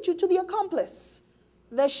linked you to the accomplice,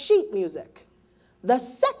 the sheet music. The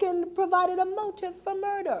second provided a motive for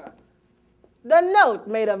murder, the note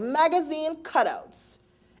made of magazine cutouts,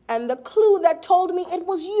 and the clue that told me it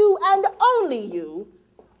was you and only you,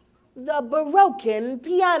 the broken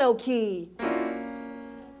piano key.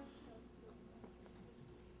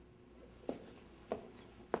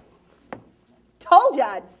 Told you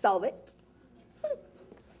I'd solve it.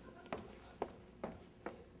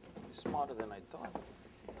 Smarter than I thought.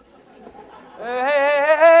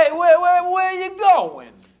 Hey, where you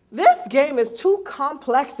going? This game is too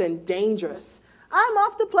complex and dangerous. I'm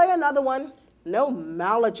off to play another one. No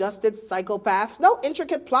maladjusted psychopaths, no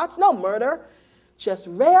intricate plots, no murder. Just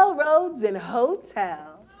railroads and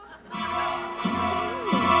hotels.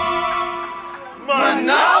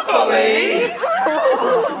 Monopoly!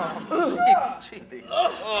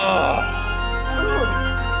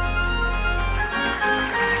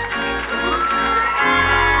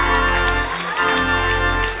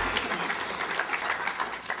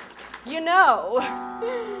 You know,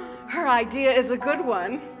 her idea is a good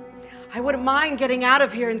one. I wouldn't mind getting out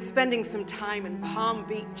of here and spending some time in Palm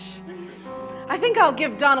Beach. I think I'll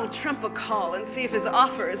give Donald Trump a call and see if his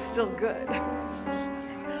offer is still good.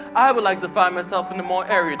 I would like to find myself in a more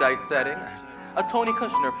erudite setting. A Tony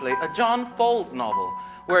Kushner play, a John Fowles novel,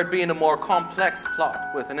 where it be in a more complex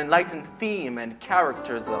plot with an enlightened theme and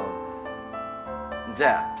characters of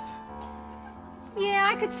depth. Yeah,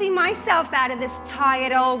 I could see myself out of this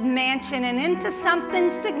tired old mansion and into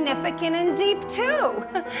something significant and deep, too.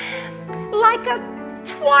 Like a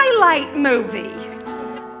Twilight movie.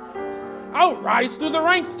 I'll rise through the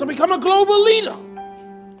ranks to become a global leader,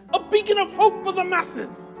 a beacon of hope for the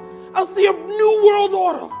masses. I'll see a new world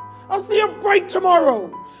order. I'll see a bright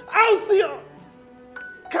tomorrow. I'll see a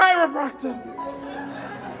chiropractor.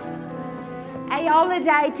 A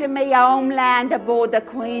holiday to me homeland aboard the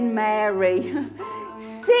Queen Mary.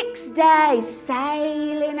 6 days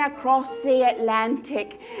sailing across the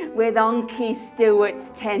Atlantic with Unky Stewart's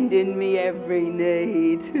tending me every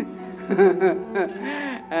need.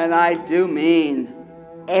 And I do mean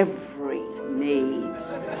every need.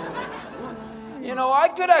 You know, I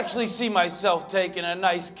could actually see myself taking a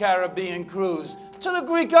nice Caribbean cruise to the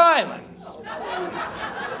Greek islands.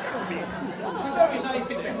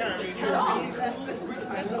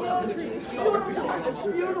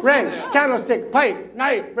 Wrench, candlestick, pipe,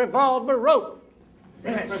 knife, revolver, rope.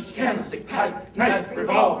 Wrench, candlestick, pipe, knife,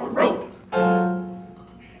 revolver, rope.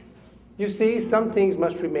 You see, some things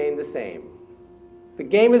must remain the same. The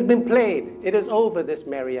game has been played. It is over, this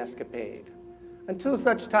merry escapade. Until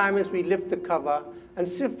such time as we lift the cover and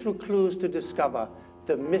sift through clues to discover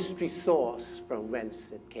the mystery source from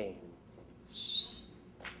whence it came.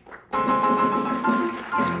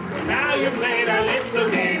 Now you've played a little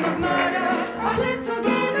game of murder, a little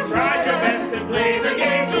game of tried your best and played the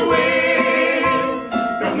game to win.